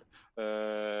cible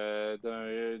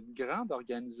d'une grande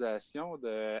organisation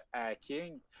de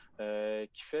hacking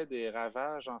qui fait des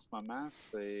ravages en ce moment.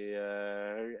 C'est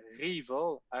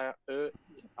Revil,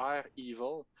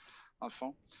 R-Evil, dans le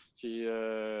fond, qui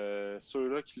est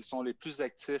ceux-là qui sont les plus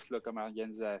actifs là, comme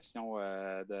organisation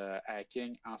de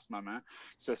hacking en ce moment.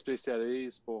 Ils se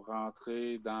spécialisent pour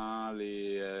rentrer dans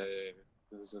les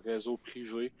réseaux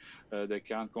privés de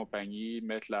grandes compagnies,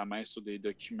 mettre la main sur des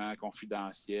documents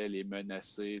confidentiels et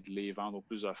menacer de les vendre au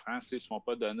plus offrant s'ils ne se font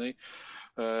pas donner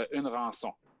une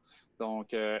rançon.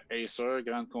 Donc, Acer,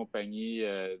 grande compagnie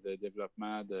de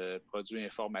développement de produits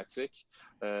informatiques,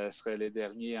 serait les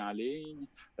derniers en ligne,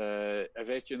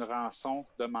 avec une rançon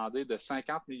demandée de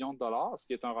 50 millions de dollars, ce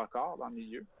qui est un record dans le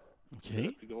milieu. Okay. C'est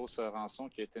la plus grosse rançon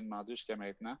qui a été demandée jusqu'à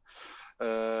maintenant.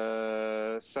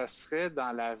 Ça serait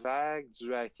dans la vague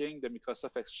du hacking de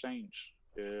Microsoft Exchange.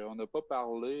 On n'a pas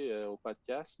parlé au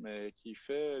podcast, mais qui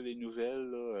fait les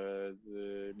nouvelles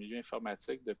du milieu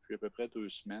informatique depuis à peu près 2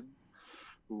 semaines,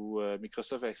 où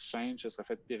Microsoft Exchange se serait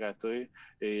fait pirater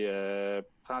et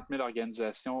 30 000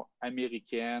 organisations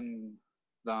américaines,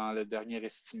 dans le dernier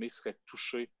estimé, seraient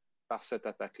touchées par cette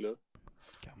attaque-là.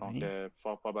 Donc,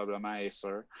 fort probablement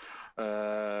Acer.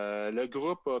 Le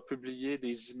groupe a publié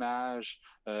des images,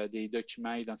 des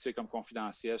documents identifiés comme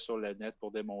confidentiels sur le net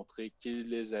pour démontrer qu'ils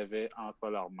les avaient entre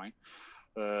leurs mains.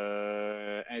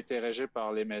 Interrogé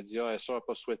par les médias, Acer n'a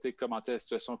pas souhaité commenter la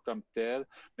situation comme telle,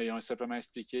 mais ils ont simplement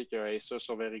expliqué que Acer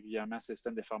surveille régulièrement ses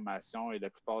systèmes d'information et la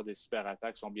plupart des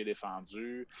cyberattaques sont bien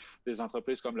défendues. Des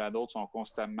entreprises comme la nôtre sont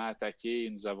constamment attaquées et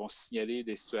nous avons signalé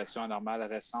des situations anormales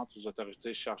récentes aux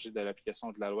autorités chargées de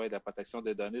l'application de la loi et de la protection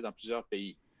des données dans plusieurs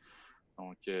pays.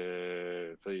 Donc,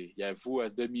 il avoue à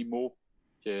demi-mot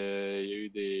qu'il y a eu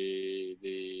des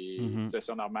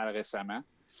situation normale récemment,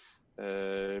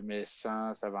 mais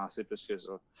sans s'avancer plus que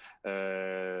ça.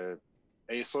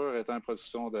 Acer étant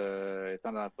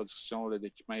dans la production là,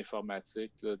 d'équipements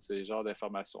informatiques, là, ces genres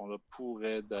d'informations-là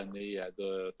pourraient donner à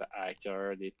d'autres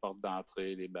hackers des portes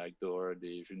d'entrée, des backdoors,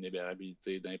 des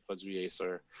vulnérabilités d'un produit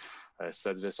Acer.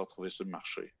 Ça devait se retrouver sur le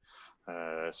marché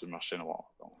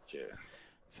noir. Donc,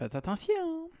 faites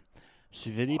attention.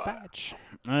 Suivez les patchs.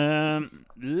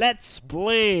 Let's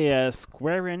Play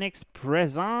Square Enix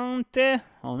présente.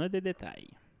 On a des détails.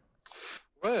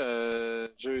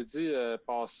 Ouais, jeudi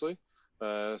passé,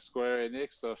 Square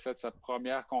Enix a fait sa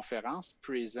première conférence,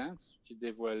 Present, qui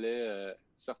dévoilait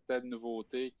certaines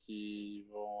nouveautés qui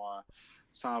vont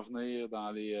s'en venir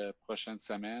dans les prochaines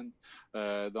semaines.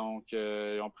 Donc,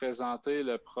 ils ont présenté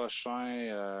le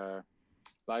prochain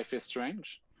Life is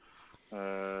Strange.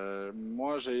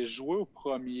 Moi, j'ai joué au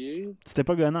premier. Tu t'es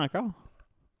pas gagné encore?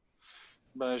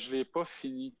 Ben, je l'ai pas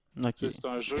fini. Okay. C'est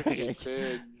un jeu qui est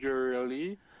très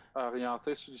girly,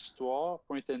 orienté sur l'histoire,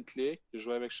 point and click. J'ai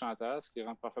joué avec Chantal, ce qui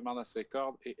rentre parfaitement dans ses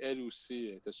cordes, et elle aussi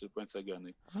était sur le point de se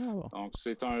gonner. Ah, bon. Donc,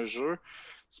 c'est un jeu.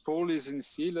 C'est pour les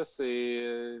initiés, là,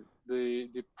 c'est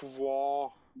des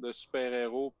pouvoirs de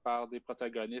super-héros par des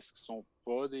protagonistes qui sont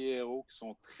pas des héros, qui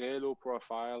sont très low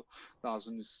profile dans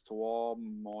une histoire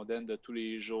mondaine de tous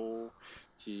les jours,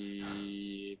 qui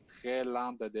est très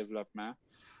lente de développement.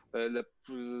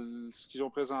 Ce qu'ils ont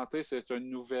présenté, c'est un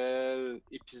nouvel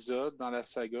épisode dans la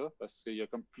saga, parce qu'il y a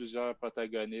comme plusieurs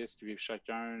protagonistes qui vivent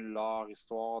chacun leur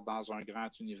histoire dans un grand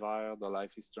univers de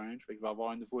Life is Strange. Fait qu'il va y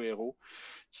avoir un nouveau héros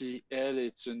qui, elle,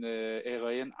 est une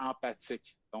héroïne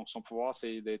empathique. Donc, son pouvoir,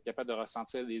 c'est d'être capable de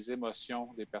ressentir les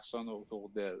émotions des personnes autour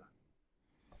d'elle.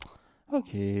 Ok,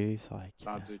 c'est vrai.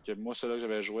 Tandis que moi, celle-là que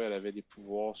j'avais joué, elle avait des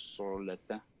pouvoirs sur le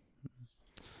temps.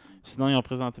 Sinon, ils ont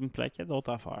présenté une plaquette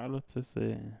d'autres affaires. Là, tu sais,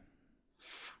 c'est...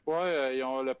 Ouais, ils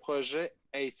ont le projet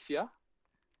Atia.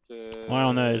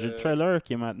 Ouais, j'ai le trailer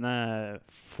qui est maintenant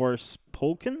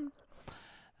Forspoken,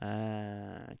 qui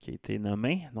a été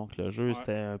nommé. Donc, le jeu,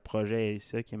 c'était un projet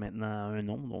Atia qui est maintenant un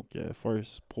nom, donc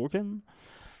Forspoken.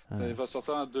 Il va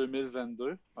sortir en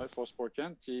 2022, ouais,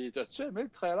 Forspoken. As-tu aimé le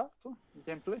trailer, toi, le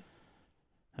gameplay?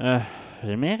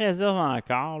 J'ai mes réserves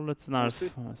encore. Là, dans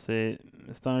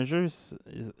c'est un jeu.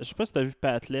 Je sais pas si tu as vu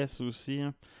Pathless aussi.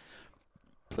 Hein.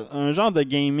 Un genre de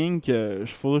gaming que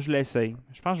faut que je l'essaye.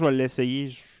 Je pense que je vais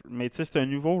l'essayer. Mais c'est un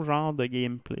nouveau genre de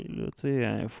gameplay.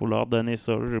 Il faut leur donner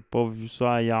ça. J'ai pas vu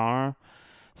ça ailleurs.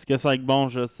 Est-ce que ça va être bon?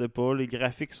 Je sais pas. Les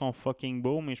graphiques sont fucking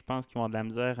beaux, mais je pense qu'ils vont de la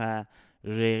misère à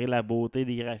gérer la beauté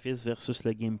des graphismes versus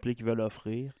le gameplay qu'ils veulent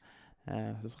offrir.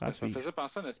 Ça me faisait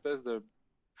penser à une espèce de...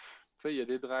 il y a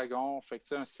des dragons, fait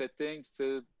que un setting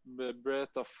style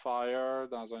Breath of Fire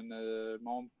dans un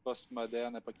monde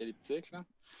post-moderne apocalyptique. Là.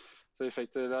 Fait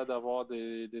que là d'avoir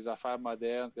des affaires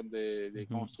modernes comme des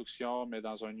constructions, mais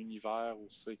dans un univers où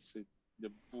c'est y a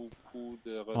beaucoup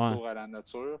de retour à la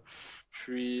nature.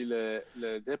 Puis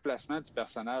le déplacement du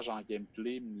personnage en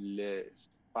gameplay me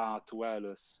laisse pas en toi.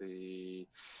 Là, c'est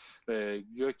le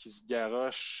gars qui se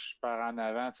garoche par en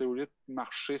avant, au lieu de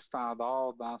marcher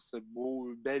standard dans ce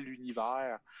bel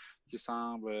univers qui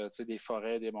semble, des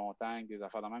forêts, des montagnes, des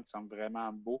affaires de même qui semblent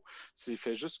vraiment beaux, il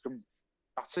fait juste comme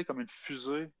partir comme une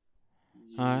fusée.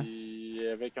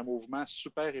 Avec un mouvement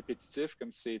super répétitif,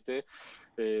 comme si c'était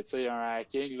un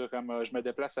hacking, là, comme je me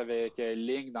déplace avec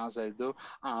Link dans Zelda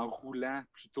en roulant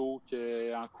plutôt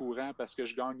qu'en courant parce que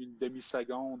je gagne une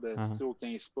demi-seconde au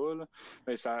 15 pas. Là.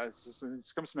 Mais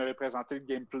c'est comme si m'avait présenté le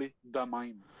gameplay de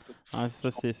même.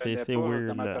 Ça, c'est weird.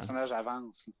 Comment le personnage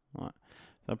avance. Ouais.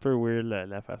 C'est un peu weird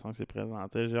la façon que c'est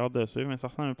présenté. J'ai hâte de suivre, mais ça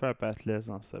ressemble un peu à Pathless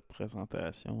dans cette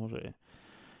présentation.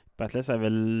 Pathless avait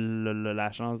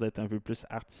la chance d'être un peu plus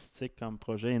artistique comme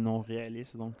projet et non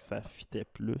réaliste, donc ça fitait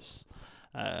plus.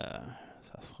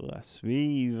 Ça sera à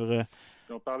suivre.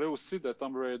 On parlait aussi de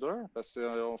Tomb Raider, parce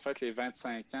qu'on fête les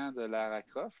 25 ans de Lara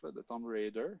Croft, là, de Tomb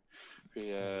Raider.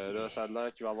 Puis là, ça a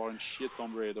l'air qu'il va y avoir une chier de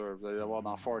Tomb Raider. Vous allez le voir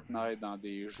dans Fortnite, dans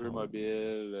des jeux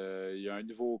mobiles. Il y a un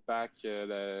nouveau pack,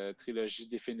 la trilogie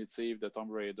définitive de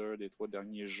Tomb Raider, des 3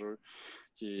 derniers jeux,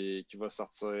 qui va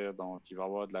sortir. Donc, il va y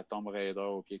avoir de la Tomb Raider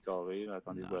au pied carré. Là.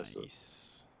 Attendez-vous à ça.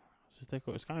 C'est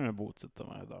quand même un beau titre, Tomb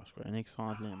Raider. Je crois qu'il y en a qui sont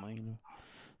entre les mains. Là.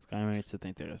 C'est quand même un titre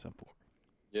intéressant pour eux.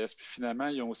 Yes, puis finalement,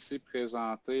 ils ont aussi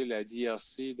présenté la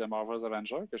DLC de Marvel's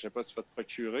Avengers, que je ne sais pas si tu vas te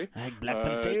procurer. Avec Black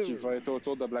Panther. Qui va être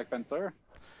autour de Black Panther.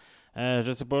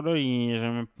 Je sais pas, là,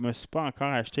 je me suis pas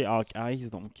encore acheté Hawkeye,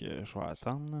 donc je vais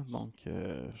attendre. Là. Donc,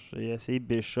 j'ai essayé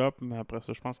Bishop, mais après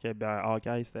ça, je pense que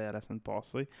Hawkeye, c'était la semaine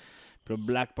passée. Puis là,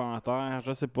 Black Panther,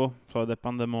 je sais pas. Ça va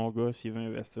dépendre de mon gars s'il veut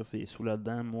investir ses sous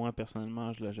là-dedans. Moi,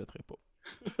 personnellement, je le jetterai pas.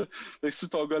 Fait que si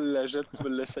ton gars l'achète, tu veux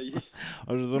l'essayer.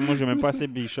 Je veux dire, moi, j'ai même pas assez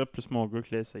de Bishop, plus mon gars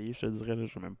qui l'a essayé. Je te dirais, là,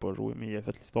 j'ai même pas joué, mais il a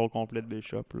fait l'histoire complète de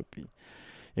Bishop, là, puis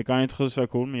il a quand même trouvé ça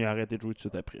cool, mais il a arrêté de jouer tout de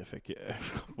suite après. Fait que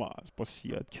c'est pas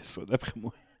si hot que ça, d'après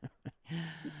moi.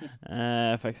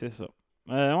 Fait que c'est ça.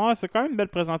 Ouais, c'est quand même une belle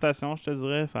présentation, je te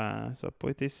dirais. Ça a pas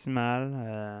été si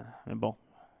mal. Mais bon.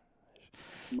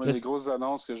 Moi, les grosses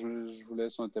annonces que je voulais,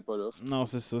 si on n'était pas là. Non,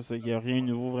 c'est ça. C'est qu'il n'y a rien de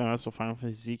nouveau vraiment sur Final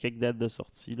Fantasy. Quelques dates de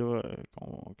sortie là,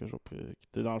 qui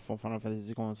étaient dans le fond Final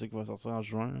Fantasy qu'on sait qu'il va sortir en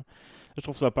juin. Là. Je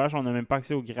trouve ça poche. On n'a même pas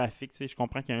accès aux graphiques. Je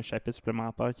comprends qu'il y a un chapitre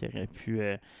supplémentaire qui aurait pu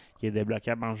qui est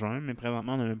débloquable en juin, mais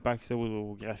présentement, on n'a même pas accès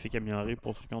aux graphiques améliorés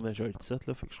pour ceux qui ont déjà le titre.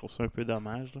 Là, fait que je trouve ça un peu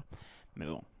dommage. Là. Mais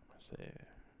bon, c'est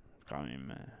quand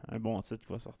même un bon titre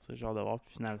qui va sortir. J'ai hâte de voir.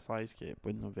 Puis Final 16, qui n'y a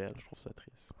pas de nouvelles. Je trouve ça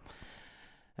triste.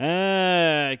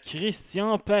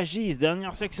 Christian Pagis,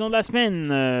 dernière section de la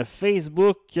semaine.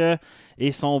 Facebook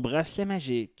et son bracelet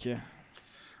magique.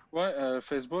 Ouais,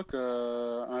 Facebook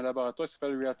a un laboratoire qui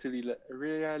s'appelle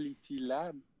Reality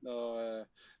Lab,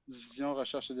 division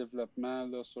recherche et développement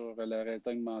là, sur la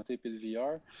réalité augmentée et le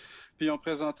VR. Puis ils ont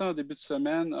présenté en début de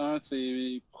semaine un de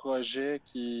ces projets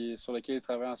sur lequel ils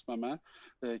travaillent en ce moment,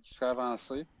 qui serait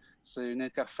avancé. C'est une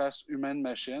interface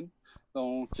humaine-machine.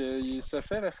 Donc, il se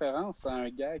fait référence à un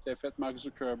gars qui a fait Mark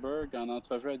Zuckerberg en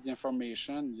entrevue à The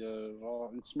Information il y a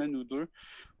genre une semaine ou deux,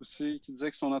 aussi, qui disait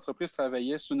que son entreprise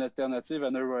travaillait sur une alternative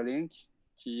à Neuralink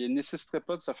qui ne nécessiterait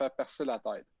pas de se faire percer la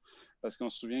tête. Parce qu'on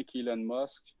se souvient qu'Elon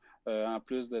Musk, en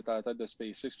plus d'être à la tête de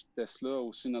SpaceX et Tesla, a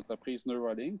aussi une entreprise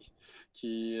Neuralink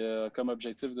qui a comme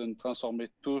objectif de nous transformer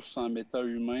tous en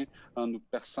méta-humains en nous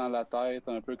perçant la tête,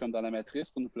 un peu comme dans la Matrice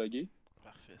pour nous plugger.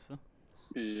 Parfait, ça.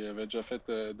 Il avait déjà fait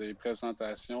des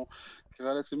présentations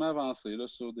relativement avancées là,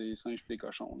 sur des singes et des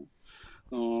cochons. Là.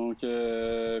 Donc,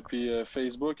 puis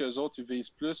Facebook, eux autres, ils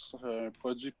visent plus un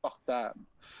produit portable.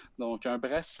 Donc, un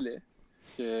bracelet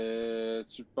que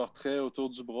tu porterais autour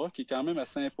du bras, qui est quand même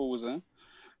assez imposant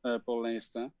pour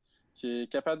l'instant, qui est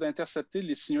capable d'intercepter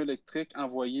les signaux électriques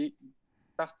envoyés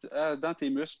dans tes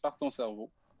muscles par ton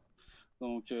cerveau.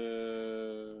 Donc,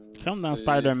 comme dans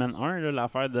Spider-Man 1, là,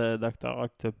 l'affaire de Dr.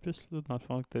 Octopus, là, dans le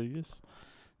fond Octavius.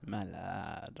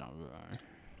 Malade, j'en veux un.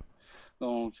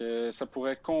 Donc, ça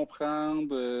pourrait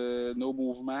comprendre nos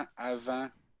mouvements avant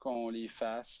qu'on les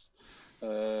fasse,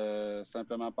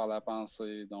 simplement par la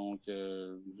pensée. Donc,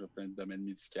 plein de domaines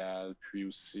médicaux, puis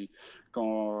aussi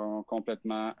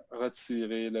complètement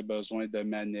retirer le besoin de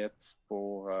manettes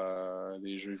pour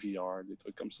les jeux VR, des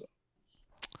trucs comme ça.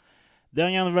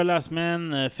 Dernière nouvelle de la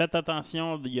semaine, faites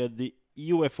attention, il y a des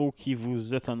UFO qui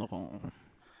vous étonneront.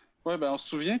 Oui, ben on se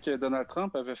souvient que Donald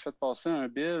Trump avait fait passer un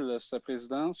bill sa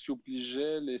présidence qui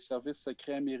obligeait les services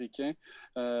secrets américains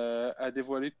à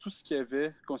dévoiler tout ce qu'il y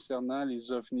avait concernant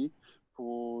les ovnis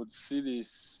d'ici les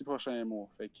 6 prochains mois.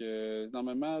 Fait que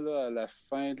normalement, là, à la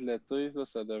fin de l'été, là,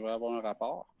 ça devrait avoir un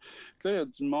rapport. Là, il y a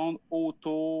du monde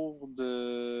autour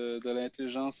de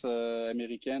l'intelligence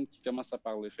américaine qui commence à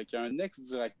parler. Fait qu'il y a un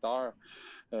ex-directeur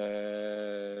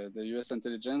de US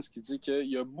Intelligence qui dit qu'il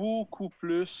y a beaucoup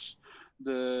plus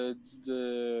de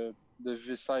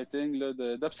sighting,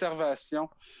 d'observation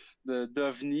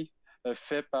d'OVNI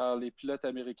fait par les pilotes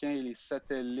américains et les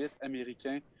satellites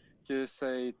américains que ça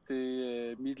a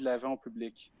été mis de l'avant au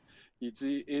public. Il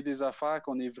dit, et des affaires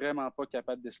qu'on n'est vraiment pas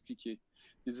capable d'expliquer.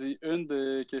 Il dit,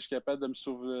 que je suis capable de me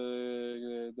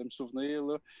souvenir,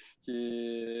 là,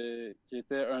 qui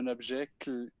était un objet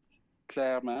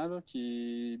clairement, là,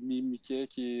 qui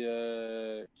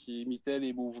imitait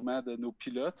les mouvements de nos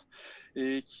pilotes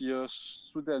et qui a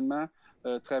soudainement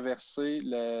traversé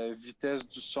la vitesse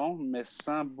du son, mais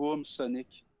sans boom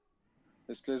sonique.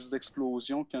 Une espèce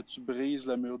d'explosion quand tu brises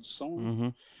le mur du son.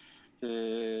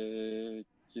 Mm-hmm.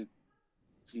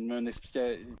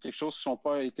 Quelque chose qu'ils n'ont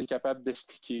pas été capables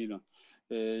d'expliquer. Là.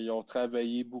 Ils ont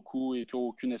travaillé beaucoup et qu'il n'y a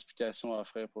aucune explication à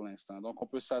offrir pour l'instant. Donc, on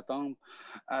peut s'attendre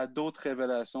à d'autres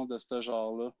révélations de ce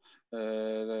genre-là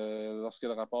lorsque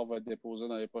le rapport va être déposé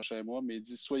dans les prochains mois. Mais il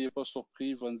dit, soyez pas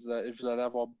surpris, vous allez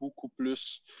avoir beaucoup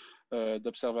plus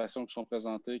d'observations qui sont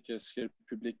présentées que ce que le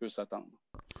public peut s'attendre.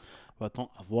 Va-t-on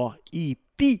avoir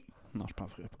E.T.? Non, je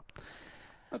penserais pas.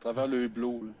 À travers le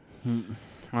hublot.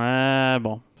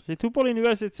 Bon. C'est tout pour les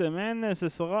nouvelles cette semaine. Ce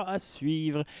sera à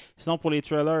suivre. Sinon, pour les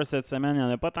trailers cette semaine, il n'y en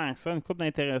a pas tant que ça. Une couple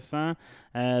d'intéressants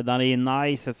dans les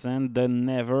Nice cette semaine. The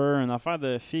Never. Une affaire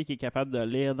de fille qui est capable de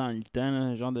lire dans le temps. Là,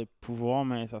 un genre de pouvoir,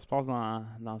 mais ça se passe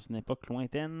dans une époque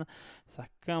lointaine. Ça a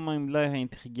quand même l'air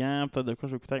intriguant. Peut-être de quoi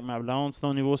je vais écouter avec ma blonde. Sinon,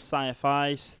 au niveau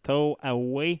sci-fi, Stow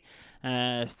Away.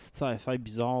 C'est sci-fi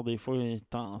bizarre, des fois ils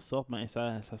t'en sortent, mais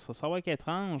ça va être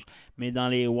étrange. Mais dans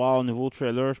les nouveaux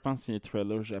trailers, je pense que c'est les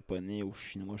trailers japonais ou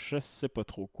chinois moi, je sais pas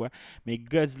trop quoi. Mais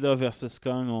Godzilla vs.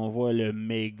 Kong, on voit le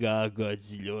méga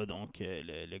Godzilla, donc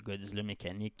le Godzilla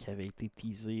mécanique qui avait été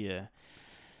teasé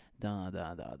dans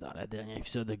le dernier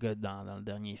épisode de God, dans le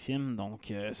dernier film.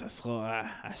 Donc, ça sera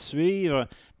à suivre.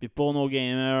 Puis pour nos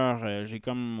gamers, j'ai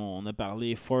comme on a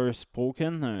parlé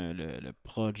Forspoken, le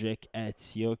Project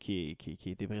Atia qui a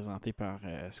été présenté par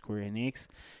Square Enix.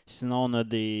 Sinon, on a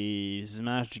des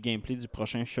images du gameplay du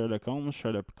prochain Sherlock Holmes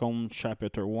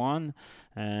Chapter 1.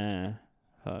 C'est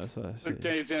le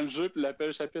 15e jeu, puis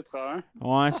l'appel chapitre 1.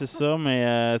 Ouais, c'est ça,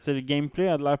 mais le gameplay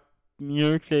a de l'air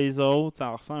mieux que les autres. Ça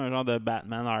ressemble à un genre de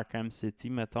Batman Arkham City,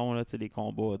 mettons, là, les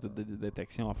combats de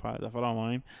détection à faire la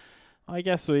même.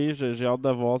 À suivre, j'ai hâte de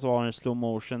voir, ça va avoir un slow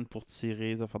motion pour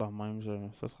tirer, ça va faire la même.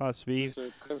 Ça sera à suivre.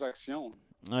 C'est très action.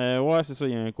 Ouais, c'est ça.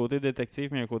 Il y a un côté détective,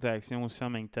 mais il y a un côté action aussi en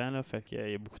même temps. Là, fait qu'il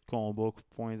y a beaucoup de combats, coups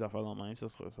de poing, des affaires dans le même. Ça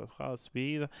sera à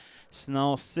suivre.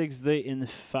 Sinon, 6 Day in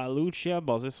Fallujah,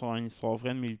 basé sur une histoire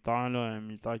vraie de militaire. Là, un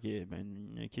militaire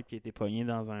une équipe qui a été pognée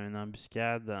dans une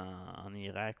embuscade en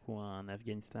Irak ou en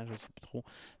Afghanistan, je ne sais plus trop.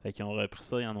 Fait qu'ils ont repris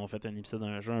ça, ils en ont fait un épisode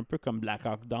d'un jeu un peu comme Black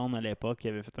Hawk Down à l'époque. Ils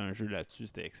avaient fait un jeu là-dessus.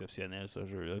 C'était exceptionnel ce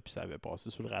jeu-là. Puis ça avait passé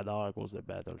sous le radar à cause de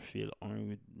Battlefield 1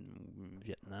 ou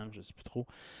Vietnam, je ne sais plus trop.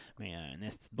 Mais un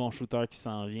petit bon shooter qui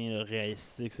s'en vient, là,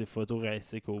 réalistique, c'est photos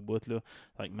réalistiques au bout, là,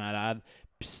 avec malade.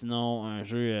 Puis sinon, un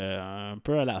jeu un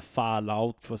peu à la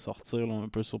Fallout qui va sortir là, un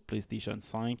peu sur PlayStation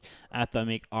 5.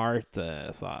 Atomic Heart,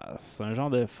 c'est un genre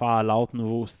de Fallout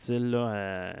nouveau style,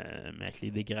 là, mais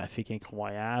avec des graphiques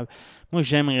incroyables. Moi,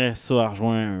 j'aimerais ça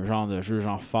rejoindre un genre de jeu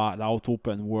genre Fallout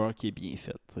Open World qui est bien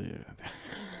fait.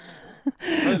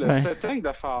 Ouais, le setting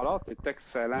de Fallout est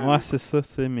excellent. Ouais, c'est ça,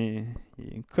 mais il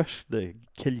y a une coche de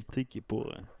qualité qui est pas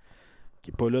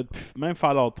là depuis. Même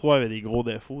Fallout 3 avait des gros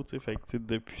défauts, tu sais. Fait que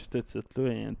depuis ce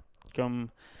titre-là, il y a comme.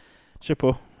 Je sais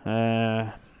pas.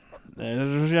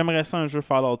 J'aimerais ça un jeu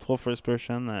Fallout 3 First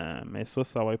Person, mais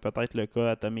ça va être peut-être le cas.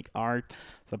 Atomic Heart,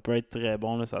 ça peut être très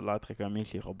bon, là, ça a l'air très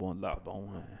comique, les robots ont de l'air bons.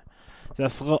 Ça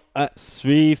sera à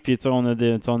suivre. Puis on a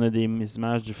des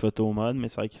images du photo mode, mais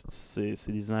c'est vrai que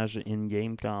c'est des images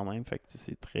in-game quand même. Fait que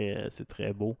c'est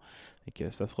très beau. Fait que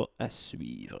ça sera à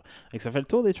suivre. Fait que ça fait le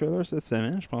tour des trailers cette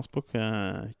semaine. Je pense pas que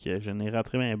je n'ai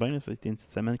raté bien. Ça a été une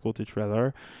petite semaine côté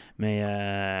trailer.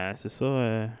 Mais c'est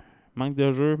ça. Manque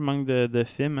de jeu, manque de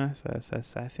films. Hein,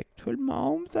 ça affecte tout le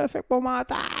monde. Ça affecte mon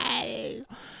mental.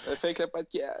 Ça affecte le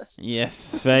podcast.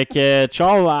 Yes. Fait que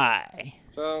ciao, bye.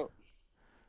 Ciao.